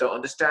parents don't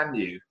understand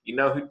you. You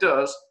know who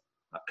does?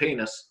 A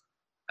penis.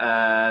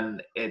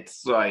 And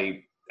it's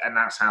like, and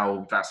that's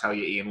how your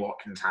Ian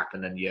Watkins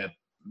happen and your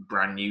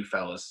brand new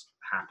fellas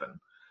happen.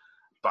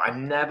 But I've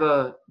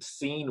never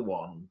seen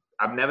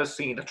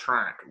a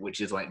track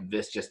which is like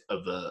this, just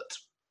overt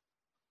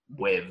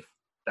with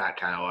that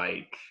kind of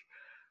like,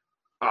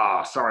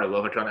 oh, sorry,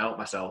 love, I can't help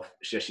myself.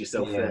 It's just you're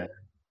so fit.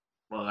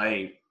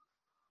 Like,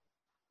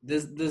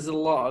 there's a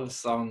lot of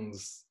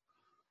songs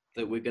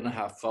that we're gonna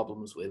have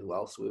problems with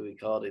whilst we're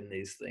recording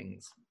these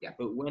things. Yeah.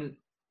 But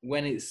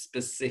when it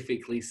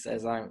specifically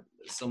says it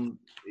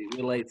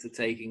relates to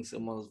taking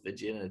someone's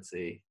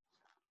virginity.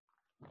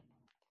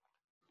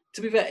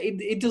 To be fair,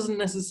 it doesn't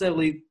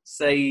necessarily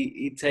say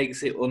he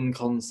takes it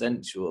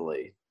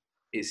unconsensually.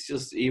 It's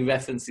just he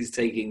references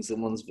taking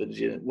someone's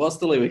virginity. What's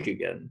the lyric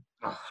again?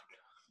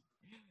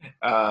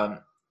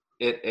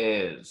 It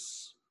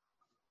is.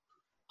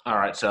 All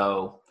right,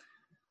 so.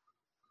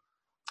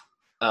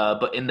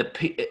 But in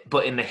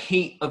the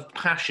heat of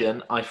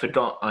passion, I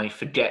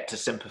forget to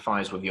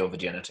sympathize with your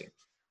virginity.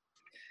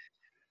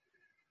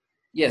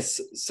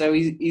 Yes, so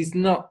he's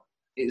not.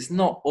 It's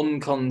not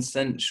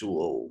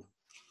unconsensual,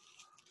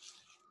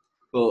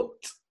 but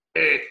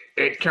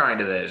it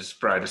kind of is,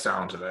 by the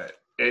sound of it.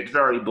 It's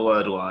very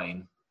blurred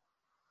line.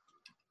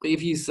 But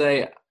if you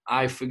say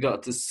I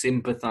forgot to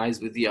sympathize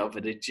with your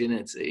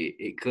virginity,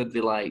 it could be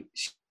like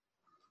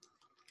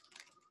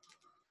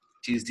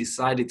she's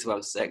decided to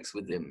have sex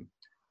with him,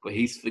 but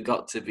he's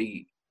forgot to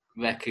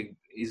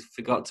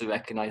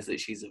recognize that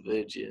she's a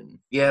virgin.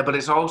 Yeah, but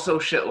it's also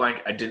shit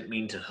like I didn't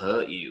mean to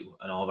hurt you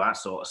and all that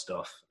sort of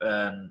stuff.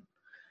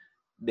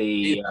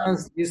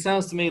 It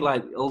sounds to me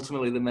like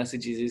ultimately the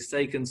message is he's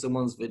taken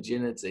someone's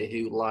virginity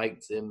who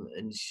liked him,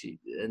 and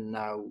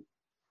now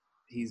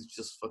he's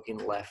just fucking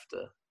left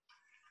her.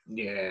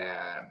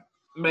 Yeah,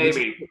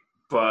 maybe,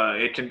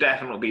 but it can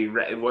definitely be.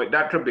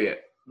 That could be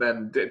it.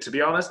 Then, to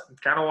be honest, I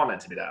kind of want it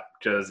to be that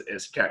because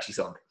it's a catchy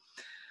song.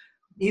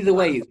 Either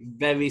way, it's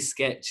very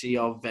sketchy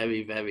or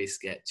very, very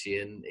sketchy,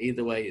 and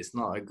either way, it's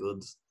not a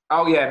good.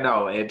 Oh yeah,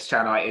 no, it's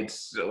kind of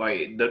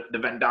like the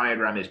Venn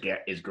diagram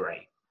is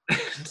great.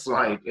 It's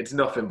like it's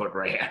nothing but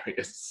gray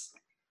areas.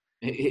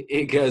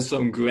 It goes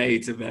from grey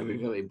to very,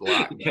 very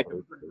black. Yeah,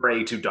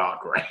 gray to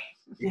dark gray.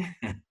 Yeah.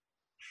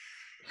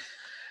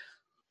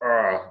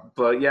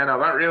 But yeah, no,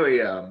 that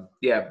really, I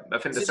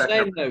think it's a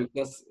shame though,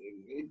 because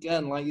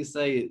again, like you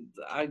say,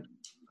 I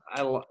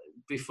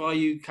before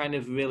you kind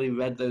of really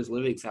read those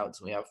lyrics out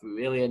to me, I've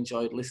really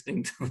enjoyed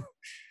listening to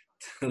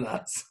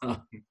that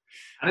song.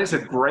 And it's a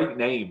great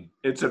name.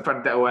 It's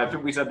I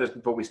think we said this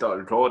before we started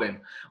recording.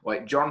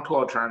 Like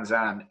Jean-Claude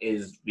Tranzan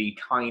is the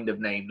kind of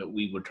name that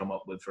we would come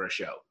up with for a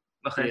show.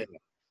 Yeah.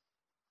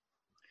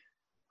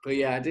 But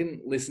yeah, I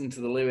didn't listen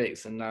to the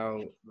lyrics, and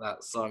now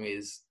that song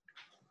is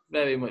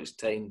very much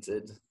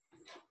tainted.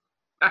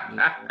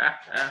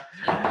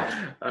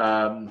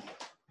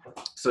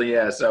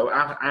 So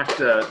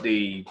after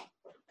the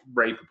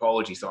rape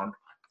apology song,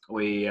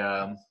 we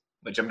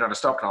which I'm trying to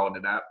stop calling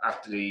it that,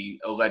 after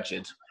the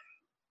alleged.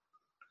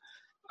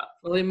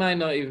 Well, it might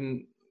not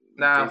even.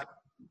 Now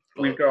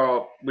we've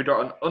got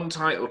an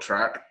untitled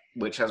track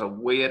which has a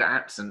weird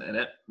accent in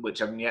it,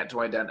 which I'm yet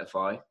to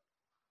identify.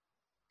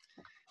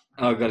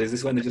 Oh god, is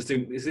this when they're just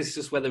doing? Is this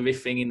just where they're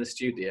riffing in the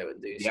studio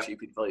and doing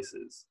stupid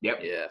voices? Yep.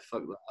 Yeah,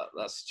 fuck that.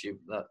 That's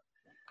stupid.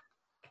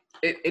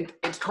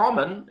 It's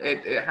common.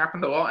 It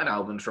happened a lot in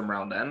albums from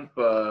around then,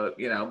 but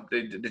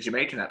the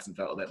Jamaican accent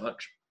felt a bit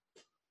much.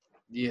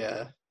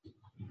 Yeah.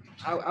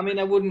 I mean,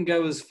 I wouldn't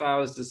go as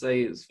far as to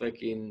say it's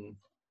fucking.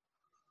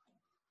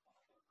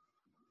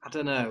 I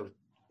don't know.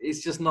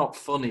 It's just not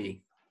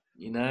funny,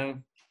 you know?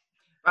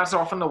 That's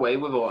often the way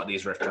with a lot of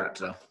these riff tracks,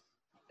 though.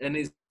 And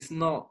it's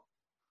not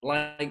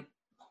like.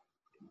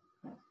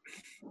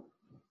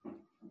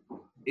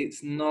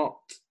 It's not.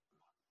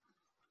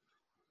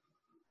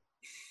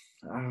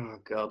 Oh,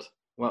 God.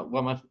 What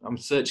am I? I'm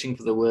searching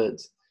for the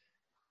words.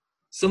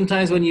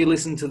 Sometimes when you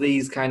listen to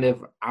these kind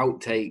of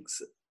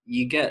outtakes,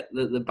 you get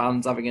that the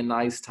band's having a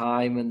nice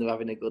time and they're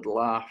having a good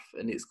laugh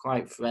and it's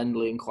quite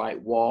friendly and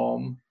quite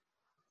warm.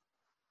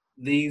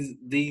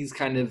 These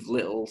kind of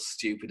little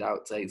stupid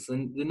outtakes,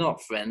 and they're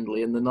not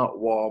friendly and they're not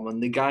warm,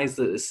 and the guys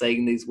that are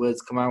saying these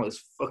words come out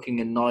as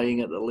fucking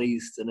annoying at the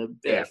least and a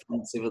bit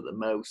offensive at the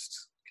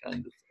most, kind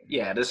of thing.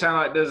 Yeah, there's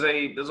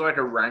like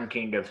a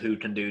ranking of who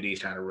can do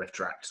these kind of riff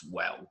tracks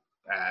well,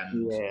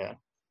 and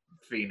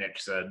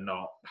Phoenix are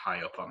not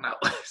high up on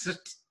that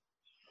list.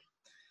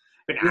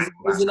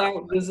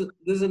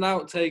 There's an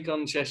outtake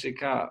on Cheshire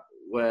Cat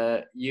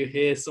where you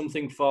hear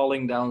something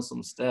falling down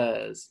some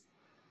stairs,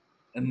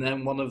 and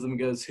then one of them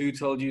goes, "Who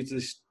told you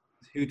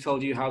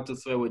how to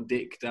throw a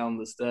dick down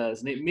the stairs?"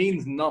 And it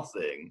means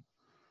nothing.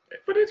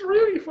 But it's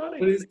really funny.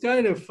 But it's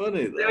kind of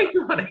funny, though.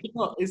 Really funny.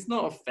 It's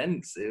not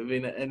offensive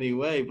in any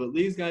way, but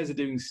these guys are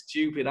doing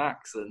stupid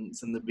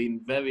accents and they're being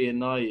very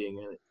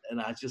annoying,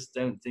 and I just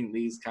don't think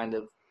these kind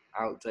of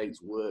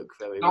outtakes work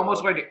very well.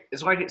 Almost like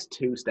it's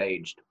too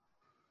staged.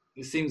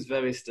 It seems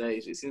very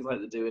staged. It seems like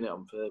they're doing it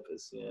on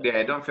purpose. Yeah,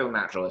 it don't feel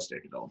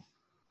naturalistic at all.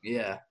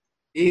 Yeah.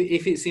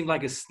 If it seemed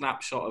like a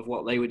snapshot of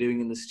what they were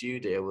doing in the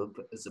studio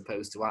as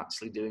opposed to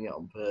actually doing it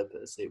on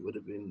purpose, it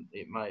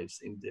might have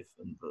seemed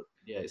different, but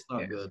yeah, it's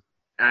not good.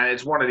 And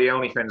it's one of the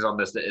only things on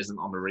this that isn't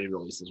on the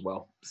re-release as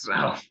well.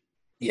 So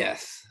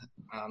yes,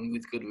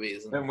 with good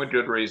reason. And with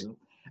good reason.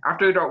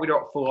 After we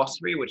got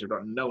Philosophy, which I've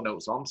got no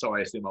notes on, so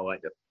I assume I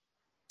liked it.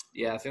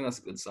 Yeah, I think that's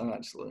a good song,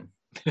 actually.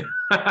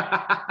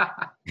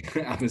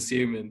 I'm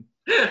assuming.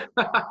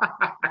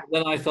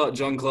 Then I thought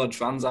Jean-Claude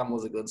Trans Am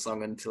was a good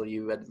song until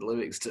you read the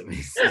lyrics to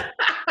me. So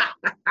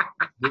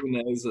who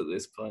knows at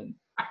this point?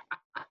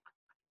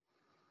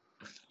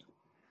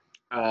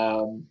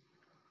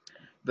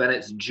 Then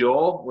it's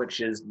Jaw, which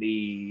is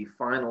the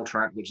final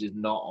track, which is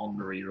not on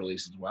the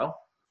re-release as well.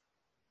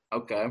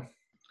 Okay.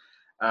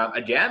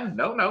 Again,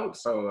 no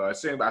notes. So I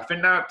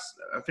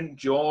think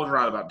Jaw's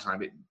around about the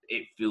time.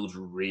 It feels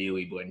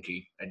really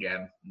blinky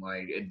again.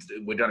 Like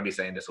we're going to be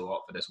saying this a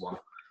lot for this one.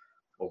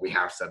 Well, we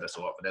have said this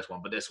a lot for this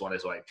one, but this one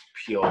is like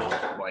pure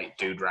like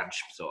dude ranch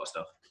sort of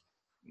stuff.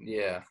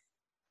 Yeah.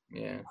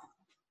 Yeah.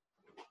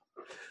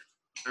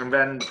 And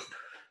then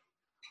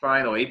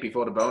finally,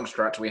 before the bonus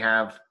tracks, we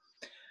have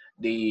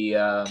the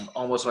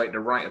almost like the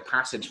rite of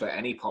passage for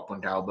any pop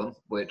punk album,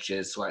 which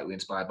is slightly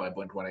inspired by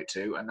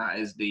Blink-182, and that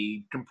is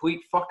the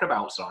complete fuck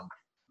about song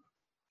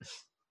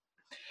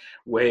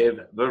with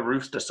the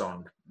Rooster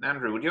Song.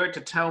 Andrew, would you like to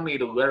tell me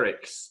the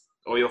lyrics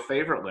or your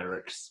favorite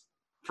lyrics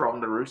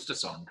from the Rooster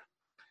Song?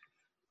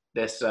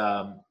 This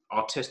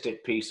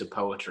artistic piece of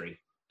poetry,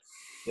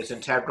 this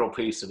integral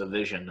piece of the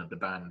vision of the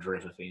band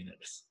River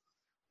Phoenix.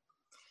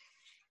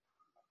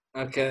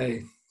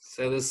 Okay,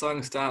 so the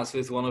song starts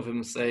with one of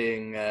them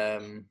saying,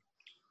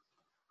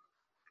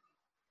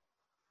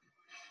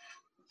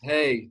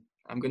 "Hey,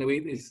 I'm going to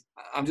eat this."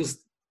 I'm just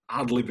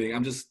ad-libbing.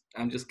 I'm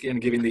just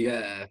giving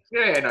the.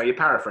 Yeah, no, you're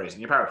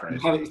paraphrasing.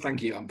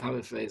 Thank you. I'm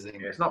paraphrasing.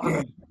 Yeah, it's not.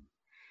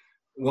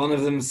 One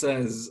of them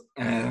says,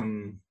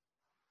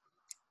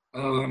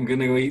 "Oh, I'm going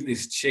to eat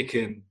this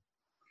chicken,"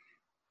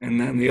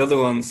 and then the other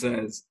one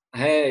says,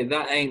 "Hey,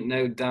 that ain't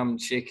no damn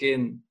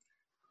chicken.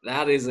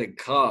 That is a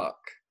cock.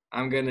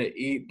 I'm going to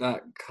eat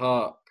that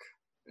cock."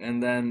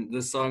 And then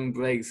the song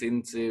breaks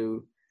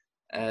into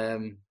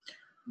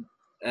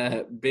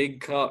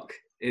big cock.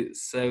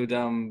 It's so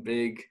damn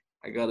big.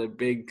 I got a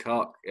big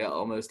cock. It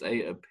almost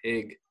ate a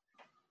pig.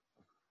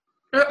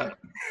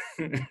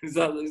 Is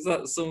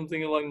that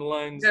something along the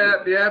lines?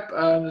 Yeah.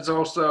 There's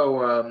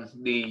also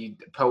the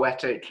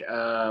poetic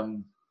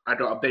I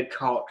got a big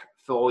cock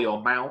for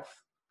your mouth.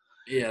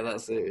 Yeah,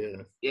 that's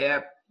it,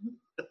 Yeah.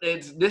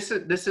 This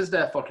is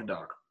their fucking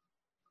dog.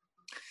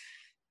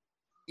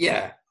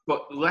 Yeah.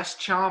 But less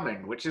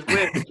charming, which is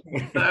weird.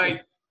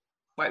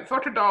 like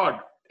Fuck a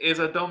Dog is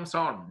a dumb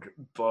song,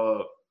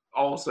 but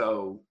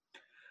also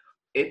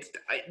it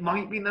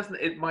might be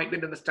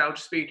the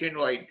nostalgia speaking.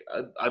 Like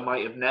I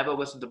might have never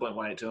listened to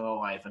Blink-182 in my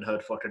life and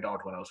heard Fuck a Dog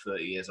when I was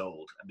 30 years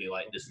old and be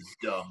like, this is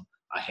dumb.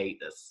 I hate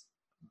this.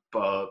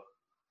 But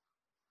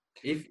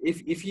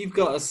if you've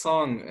got a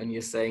song and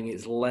you're saying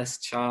it's less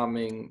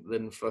charming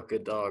than Fuck a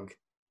Dog,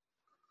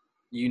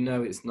 you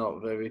know it's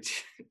not very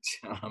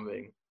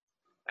charming.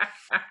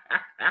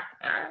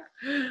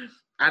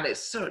 And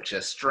it's such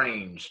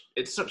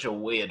a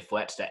weird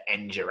flex to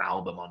end your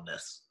album on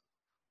this.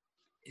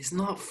 It's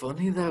not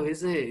funny though,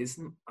 is it? It's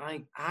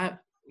I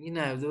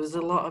there was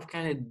a lot of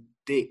kind of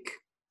dick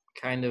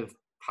kind of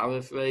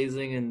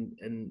paraphrasing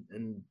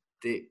and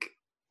Dick,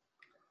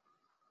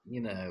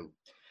 you know.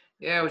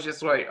 Yeah, it was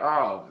just like,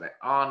 oh,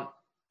 aren't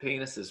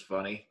penises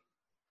funny?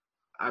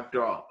 I've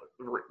got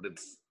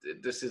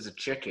this is a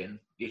chicken.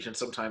 You can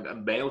sometimes a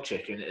male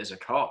chicken is a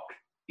cock.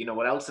 You know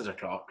what else is a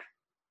cock?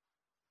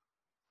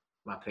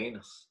 My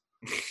penis.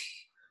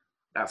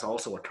 That's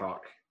also a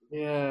cock.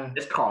 Yeah.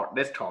 This cock,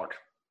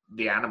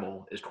 the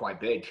animal is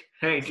quite big.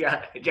 Hey,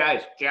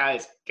 guys,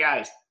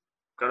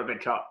 got a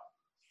big cock.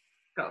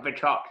 Got a big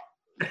cock.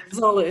 That's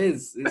all it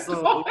is. It's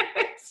all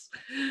it is.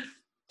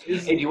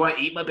 Hey, do you want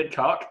to eat my big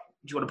cock?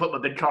 Do you want to put my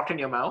big cock in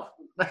your mouth?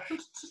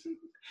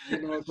 You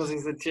know, because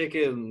he's a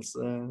chicken,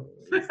 so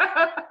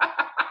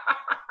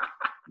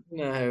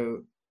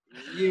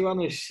you're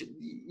on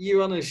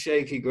a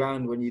shaky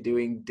ground when you're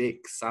doing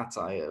Dick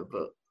satire,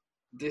 but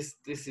this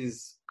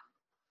is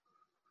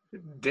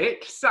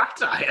Dick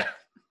satire.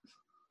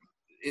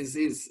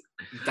 is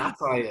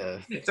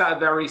satire. It's a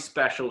very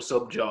special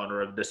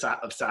subgenre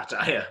of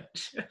satire.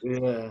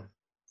 Yeah.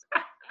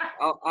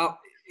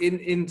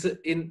 In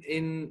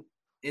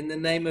the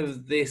name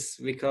of this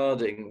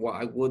recording, what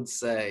I would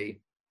say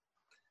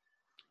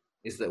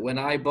is that when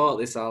I bought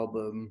this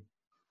album,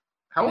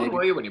 how old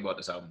were you when you bought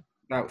this album?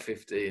 About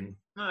 15.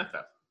 Okay.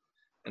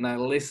 And I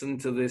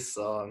listened to this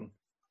song,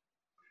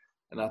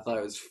 and I thought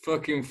it was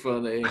fucking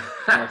funny.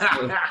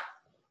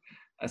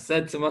 I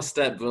said to my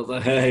stepbrother,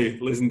 "Hey,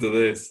 listen to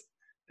this."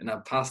 And I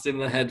passed him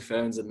the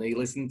headphones, and he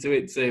listened to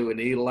it too, and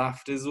he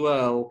laughed as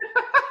well.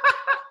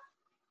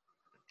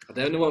 I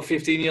don't know what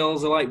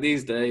 15-year-olds are like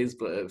these days,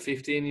 but at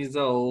 15 years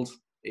old,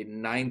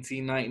 in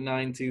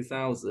 1999,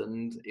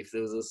 2000, if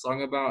there was a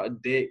song about a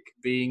dick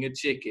being a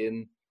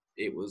chicken,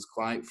 it was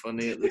quite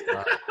funny at the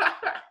time.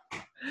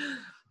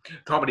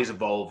 Comedy's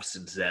evolved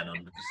since then.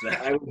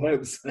 I would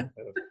hope so.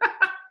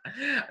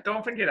 I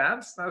don't think it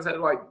has. I said,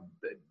 like,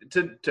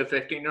 to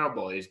 15-year-old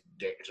boys,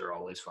 dicks are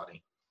always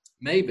funny.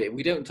 Maybe.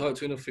 We don't talk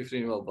to enough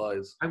 15-year-old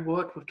boys. I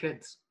work with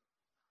kids.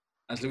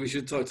 Actually, we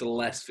should talk to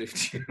less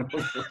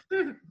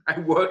 15-year-old. I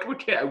worked with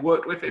kids. I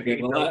worked with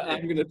 15-year-old. Well,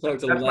 I'm going to talk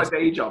to That's less. my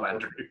day job,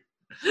 Andrew.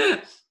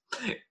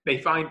 They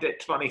find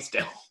it funny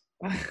still.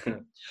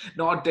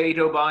 Not a day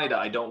go by that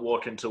I don't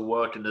walk into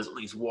work and there's at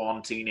least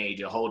one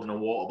teenager holding a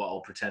water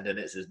bottle pretending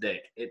it's his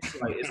dick. It's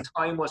like it's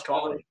timeless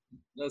comedy.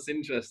 That's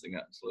interesting,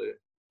 actually.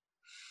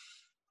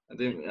 I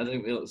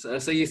didn't realize.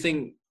 So you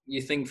think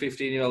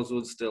 15-year-olds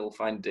would still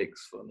find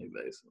dicks funny,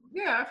 basically?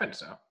 Yeah, I think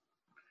so.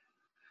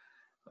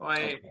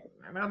 Like,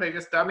 I know they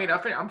just. I mean, I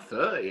think I'm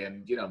 30,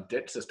 and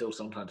dicks are still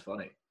sometimes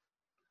funny.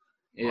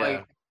 Yeah.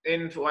 Like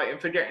in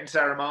Forgetting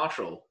Sarah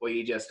Marshall, where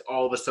you just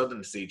all of a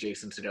sudden see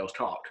Jason Segels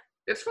cock.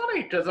 It's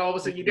funny because all of a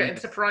sudden you get a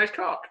surprise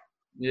cock.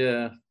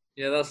 Yeah,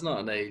 that's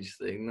not an age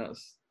thing.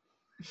 That's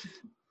to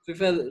be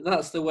fair,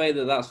 that's the way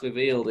that's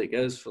revealed. It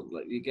goes for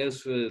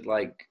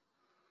like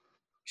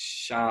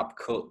sharp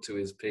cut to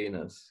his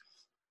penis.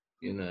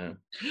 Did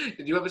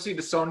you ever see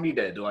the song he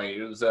did? Like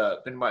it was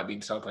it might have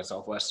been South by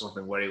Southwest or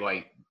something where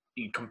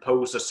he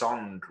composed a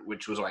song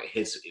which was like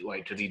his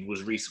because he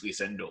was recently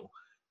single,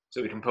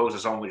 so he composed a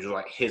song which was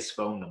like his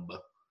phone number.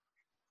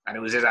 And it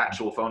was his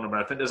actual phone number.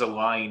 I think there's a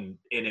line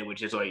in it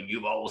which is like,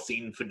 "You've all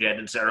seen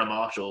Forgetting Sarah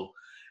Marshall,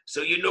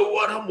 so you know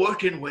what I'm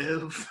working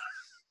with."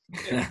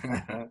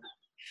 That's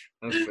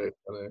very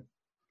funny.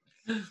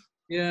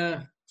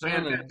 Yeah. So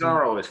it's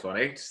not always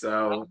funny.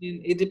 So I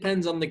mean, it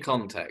depends on the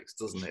context,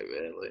 doesn't it,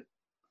 really?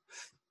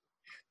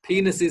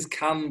 Penises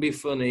can be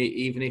funny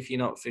even if you're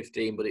not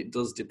 15, but it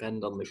does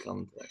depend on the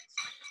context.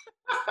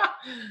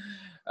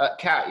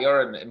 Kat,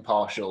 you're an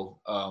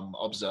impartial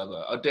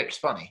observer. Are dicks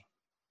funny?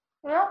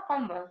 Yeah,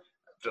 kind of.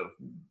 So,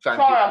 Sorry,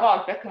 I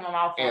got a dick in my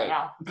mouth right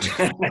now.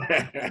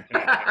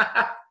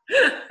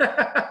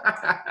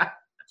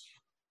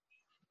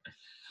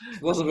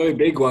 It wasn't a very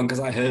big one because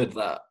I heard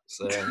that.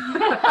 So.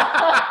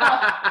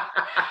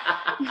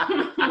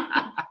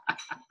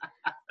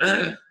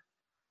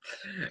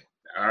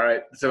 All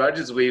right, so that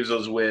just leaves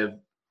us with.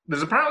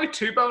 There's apparently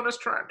 2 bonus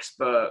tracks,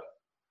 but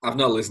I've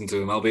not listened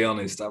to them. I'll be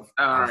honest. All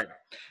right.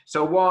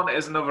 So one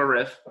is another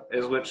riff.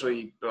 It's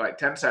literally like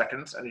 10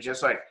 seconds, and it's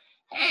just like,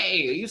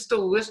 "Hey, are you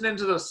still listening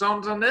to the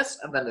songs on this?"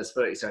 And then there's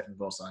 30 seconds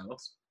more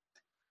silence.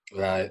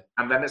 Right.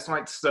 And then it's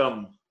like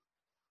some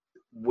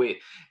weird.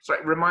 It's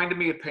like reminded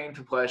me of Pain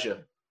for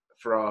Pleasure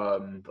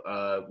from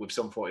with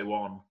Sum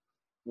 41,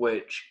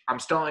 which I'm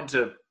starting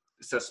to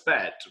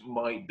suspect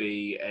might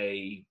be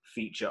a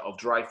feature of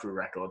Drive-Thru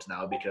Records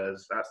now,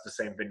 because that's the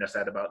same thing I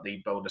said about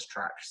the bonus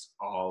tracks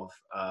of.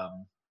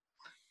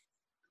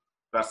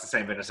 That's the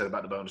same thing I said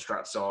about the bonus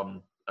tracks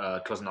on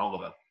Cousin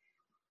Oliver.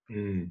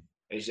 Mm.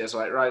 It's just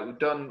like, right, we've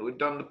done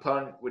the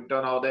punk, we've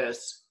done all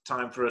this.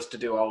 Time for us to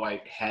do our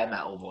like hair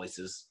metal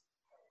voices.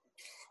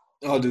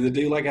 Oh, do they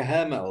do like a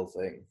hair metal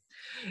thing?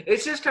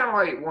 It's just kind of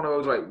like one of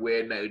those like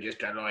weird, no, just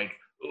kind of like,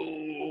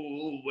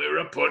 "Oh, we're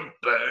a punk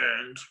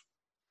band."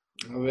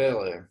 Oh,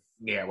 really?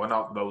 Yeah, we're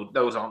not.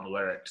 Those aren't the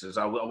lyrics.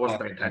 I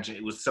wasn't paying attention.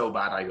 It was so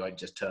bad. I like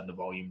just turned the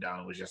volume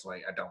down. It was just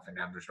like, I don't think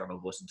Andrew's trying to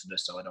listen to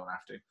this, so I don't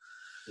have to.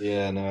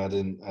 Yeah, no, I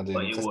didn't.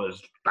 But it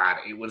was bad.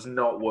 It was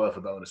not worth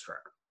a bonus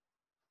track.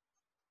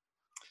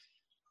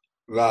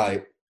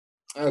 Right.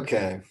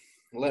 Okay.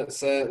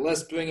 Let's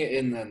bring it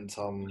in then,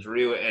 Tom. Let's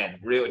reel it in.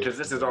 Reel it, because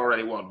this is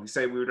already one. We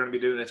say we were going to be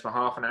doing this for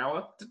half an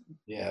hour.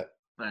 Yeah.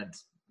 And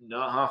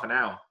not half an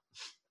hour.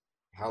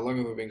 How long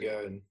have we been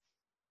going?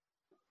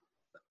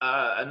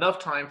 Enough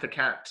time for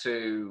Kat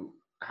to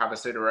have a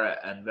cigarette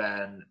and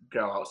then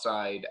go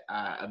outside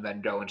and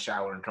then go and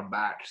shower and come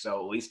back. So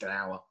at least an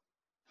hour.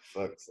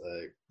 Fuck's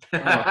sake.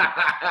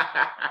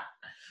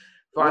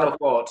 Final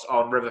thoughts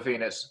on River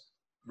Phoenix.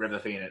 River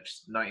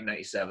Phoenix,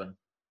 1997.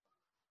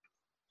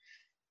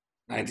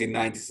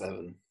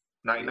 1997.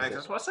 1990,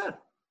 that's what I said.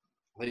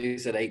 I thought you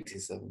said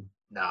 87.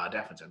 No, I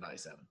definitely said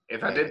 97.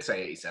 If I did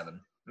say 87,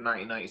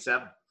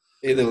 1997.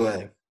 Either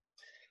way.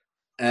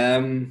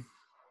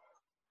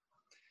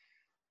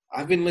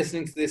 I've been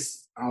listening to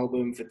this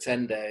album for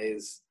 10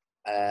 days.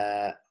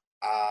 And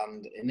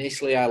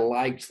initially I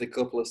liked the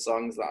couple of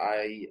songs that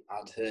I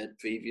had heard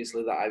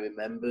previously that I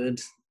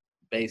remembered.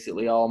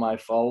 Basically all my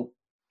fault,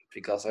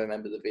 because I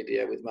remember the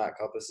video with Mark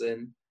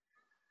Hopperson.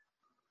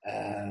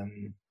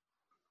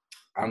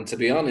 And to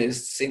be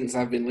honest, since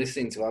I've been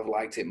listening to it, I've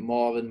liked it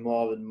more and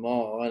more and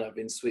more, and I've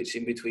been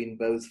switching between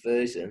both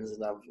versions,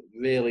 and I've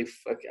really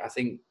I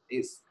think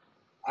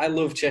I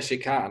love Cheshire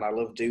Cat and I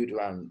love Dude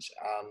Ranch,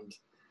 and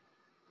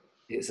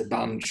it's a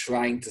band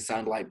trying to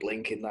sound like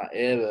Blink in that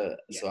era,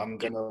 so I'm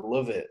going to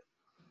love it.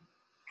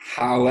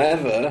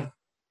 However,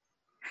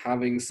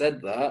 having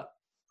said that,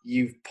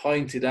 you've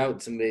pointed out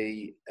to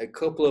me a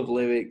couple of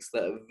lyrics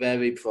that are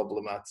very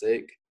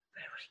problematic,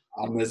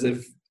 and there's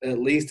at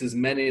least as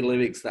many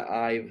lyrics that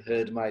I've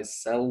heard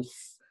myself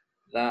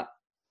that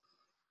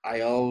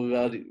I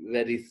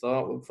already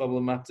thought were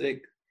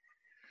problematic.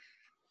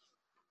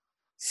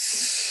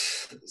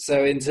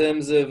 So in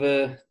terms of,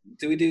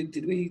 did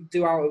we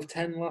do out of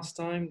 10 last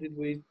time?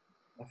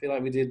 I feel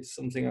like we did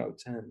something out of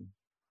 10.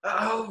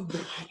 Oh,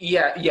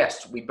 yeah,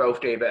 yes. We both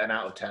gave it an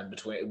out of 10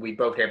 we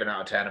both gave it an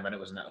out of 10 and then it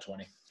was an out of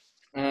 20.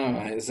 All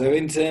right. So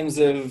in terms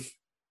of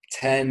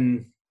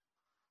 10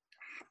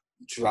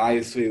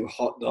 drive-through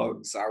hot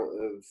dogs out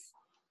of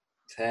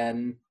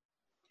 10,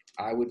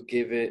 I would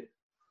give it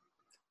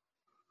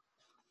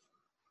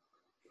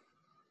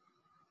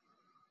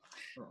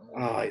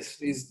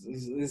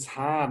it's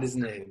hard,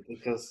 isn't it?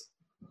 Because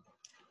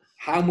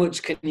how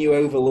much can you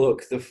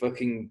overlook the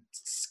fucking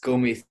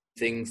scummy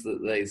things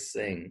that they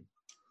sing?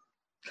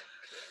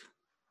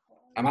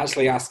 I'm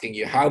actually asking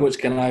you, how much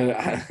can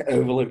I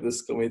overlook the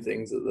scummy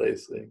things that they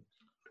sing?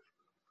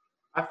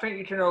 I think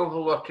you can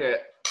overlook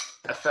it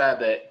a fair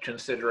bit,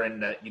 considering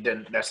that you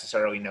didn't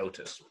necessarily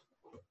notice.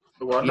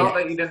 Well, not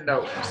that you didn't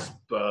notice,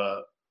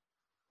 but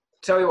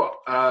tell you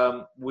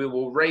what, we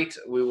will rate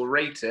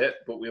it,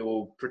 but we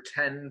will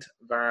pretend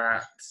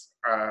that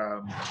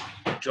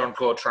John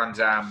Claude Trans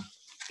Am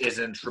is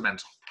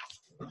instrumental.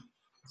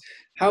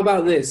 How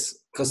about this?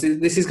 Because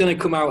this is going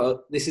to come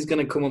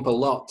up a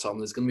lot, Tom.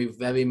 There's going to be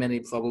very many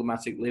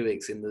problematic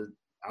lyrics in the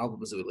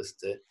albums that we listen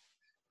to.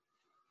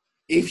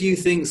 If you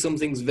think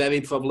something's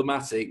very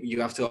problematic,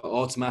 you have to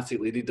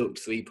automatically deduct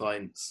 3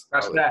 points.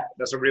 That's fair.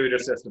 That's a really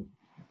good system.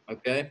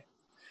 Okay.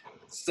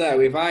 So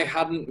if I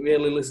hadn't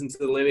really listened to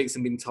the lyrics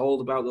and been told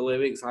about the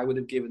lyrics, I would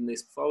have given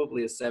this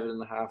probably a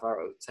 7.5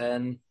 out of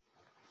 10.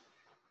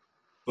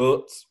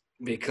 But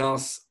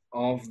because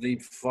of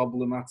the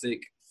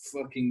problematic,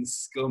 fucking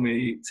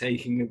scummy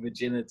taking a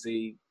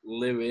virginity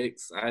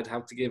lyrics, I'd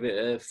have to give it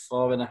a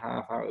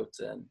 4.5 out of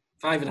 10.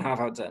 5.5 out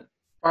of 10.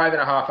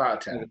 5.5 out of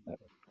 10.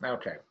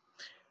 Okay.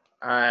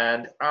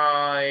 And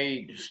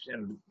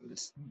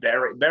it's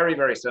very, very,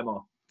 very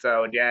similar.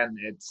 So again,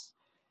 it's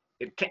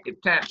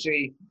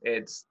catchy.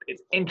 It's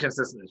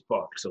inconsistent as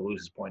fuck, so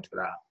loses points for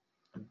that.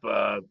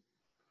 But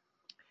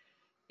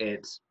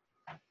it's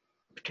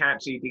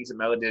catchy, decent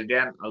melody.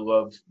 Again, I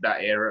love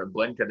that era of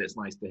Blink, and it's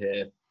nice to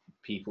hear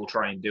people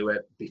try and do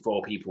it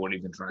before people would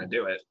even try and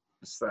do it.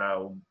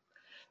 So,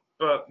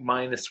 but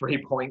minus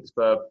 3 points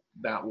for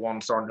that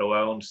one song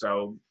alone.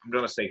 So I'm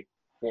gonna say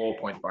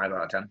 4.5 out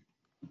of 10.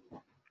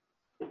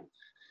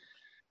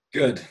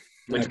 Good.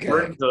 Which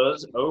brings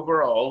us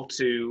overall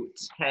to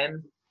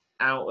 10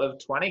 out of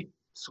 20.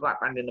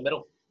 Slap bang in the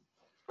middle.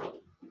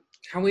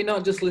 Can we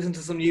not just listen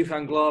to some Youth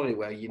and Glory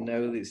where you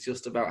know it's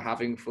just about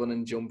having fun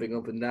and jumping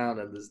up and down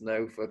and there's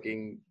no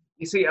fucking...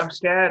 You see, I'm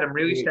scared. I'm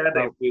really scared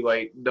that if we,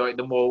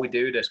 the more we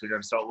do this, we're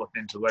going to start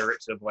looking into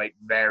lyrics of,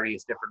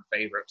 various different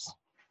favourites.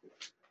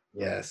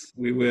 Yes,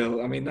 we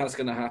will. I mean, that's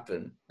going to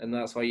happen. And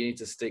that's why you need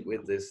to stick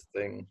with this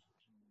thing.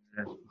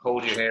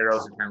 Hold your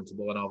heroes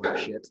accountable and all that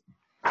shit.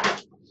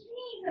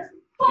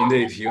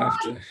 Indeed, you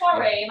have to.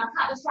 Sorry, my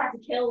cat just tried to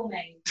kill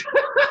me.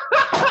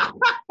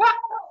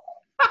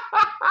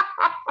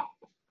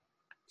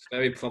 It's a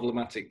very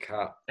problematic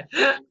cat.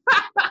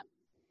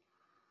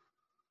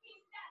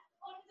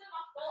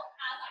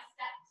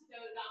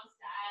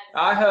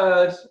 I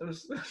heard.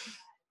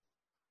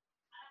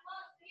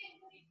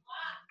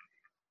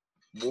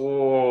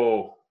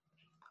 Whoa.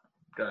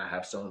 Gonna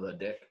have some of the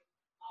dick.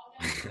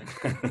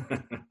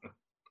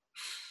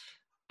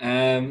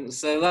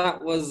 So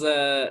that was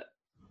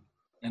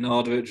An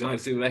order at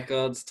Drive Through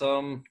Records,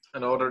 Tom.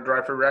 An order at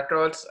Drive Through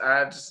Records,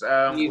 and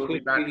we'll be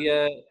back.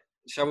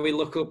 Shall we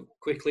look up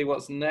quickly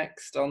what's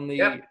next on the?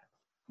 Yep.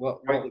 What?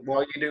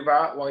 While you do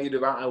that,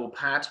 I will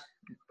pad,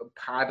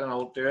 and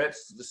I'll do it.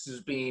 This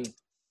has been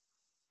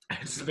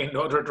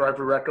Order at Drive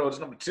Through Records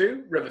number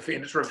 2, River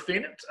Phoenix of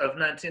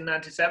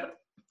 1997.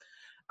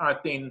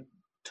 I've been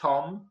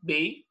Tom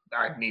B.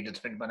 I needed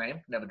to think my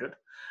name, never did.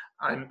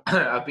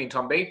 I've been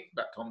Tom B.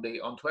 That's Tom B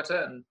on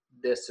Twitter, and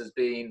this has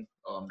been.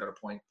 Oh, I'm gonna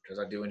point because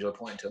I do enjoy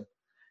pointing to him.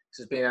 This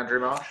has been Andrew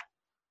Marsh.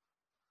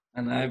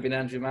 And I've been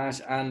Andrew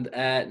Marsh. And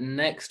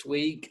next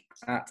week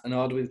at An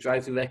Order with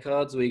Drive Through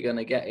Records, we're going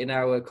to get in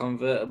our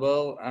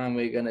convertible and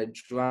we're going to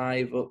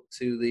drive up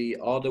to the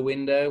order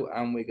window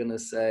and we're going to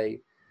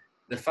say,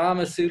 "The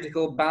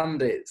pharmaceutical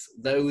bandits,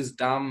 those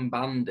damn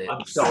bandits."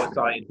 I'm so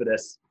excited for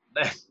this.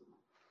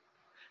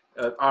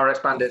 RX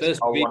Bandits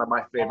are one of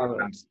my favorite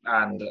bands,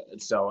 and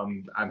so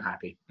I'm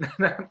happy.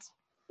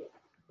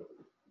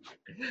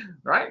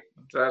 Right,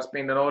 so that's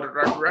been An Order at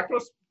Drive Through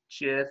Records.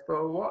 Cheers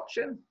for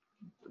watching.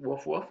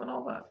 Woof woof and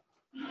all that.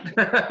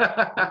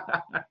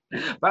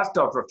 That's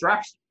Dodge Rough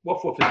Drafts.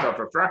 Woof woof is Dodge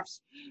Rough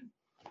Drafts.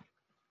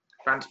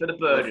 Thanks for the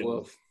burden.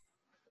 Woof, woof.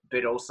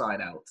 Big old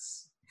sign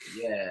outs.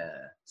 Yeah.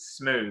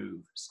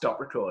 Smooth. Stop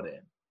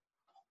recording.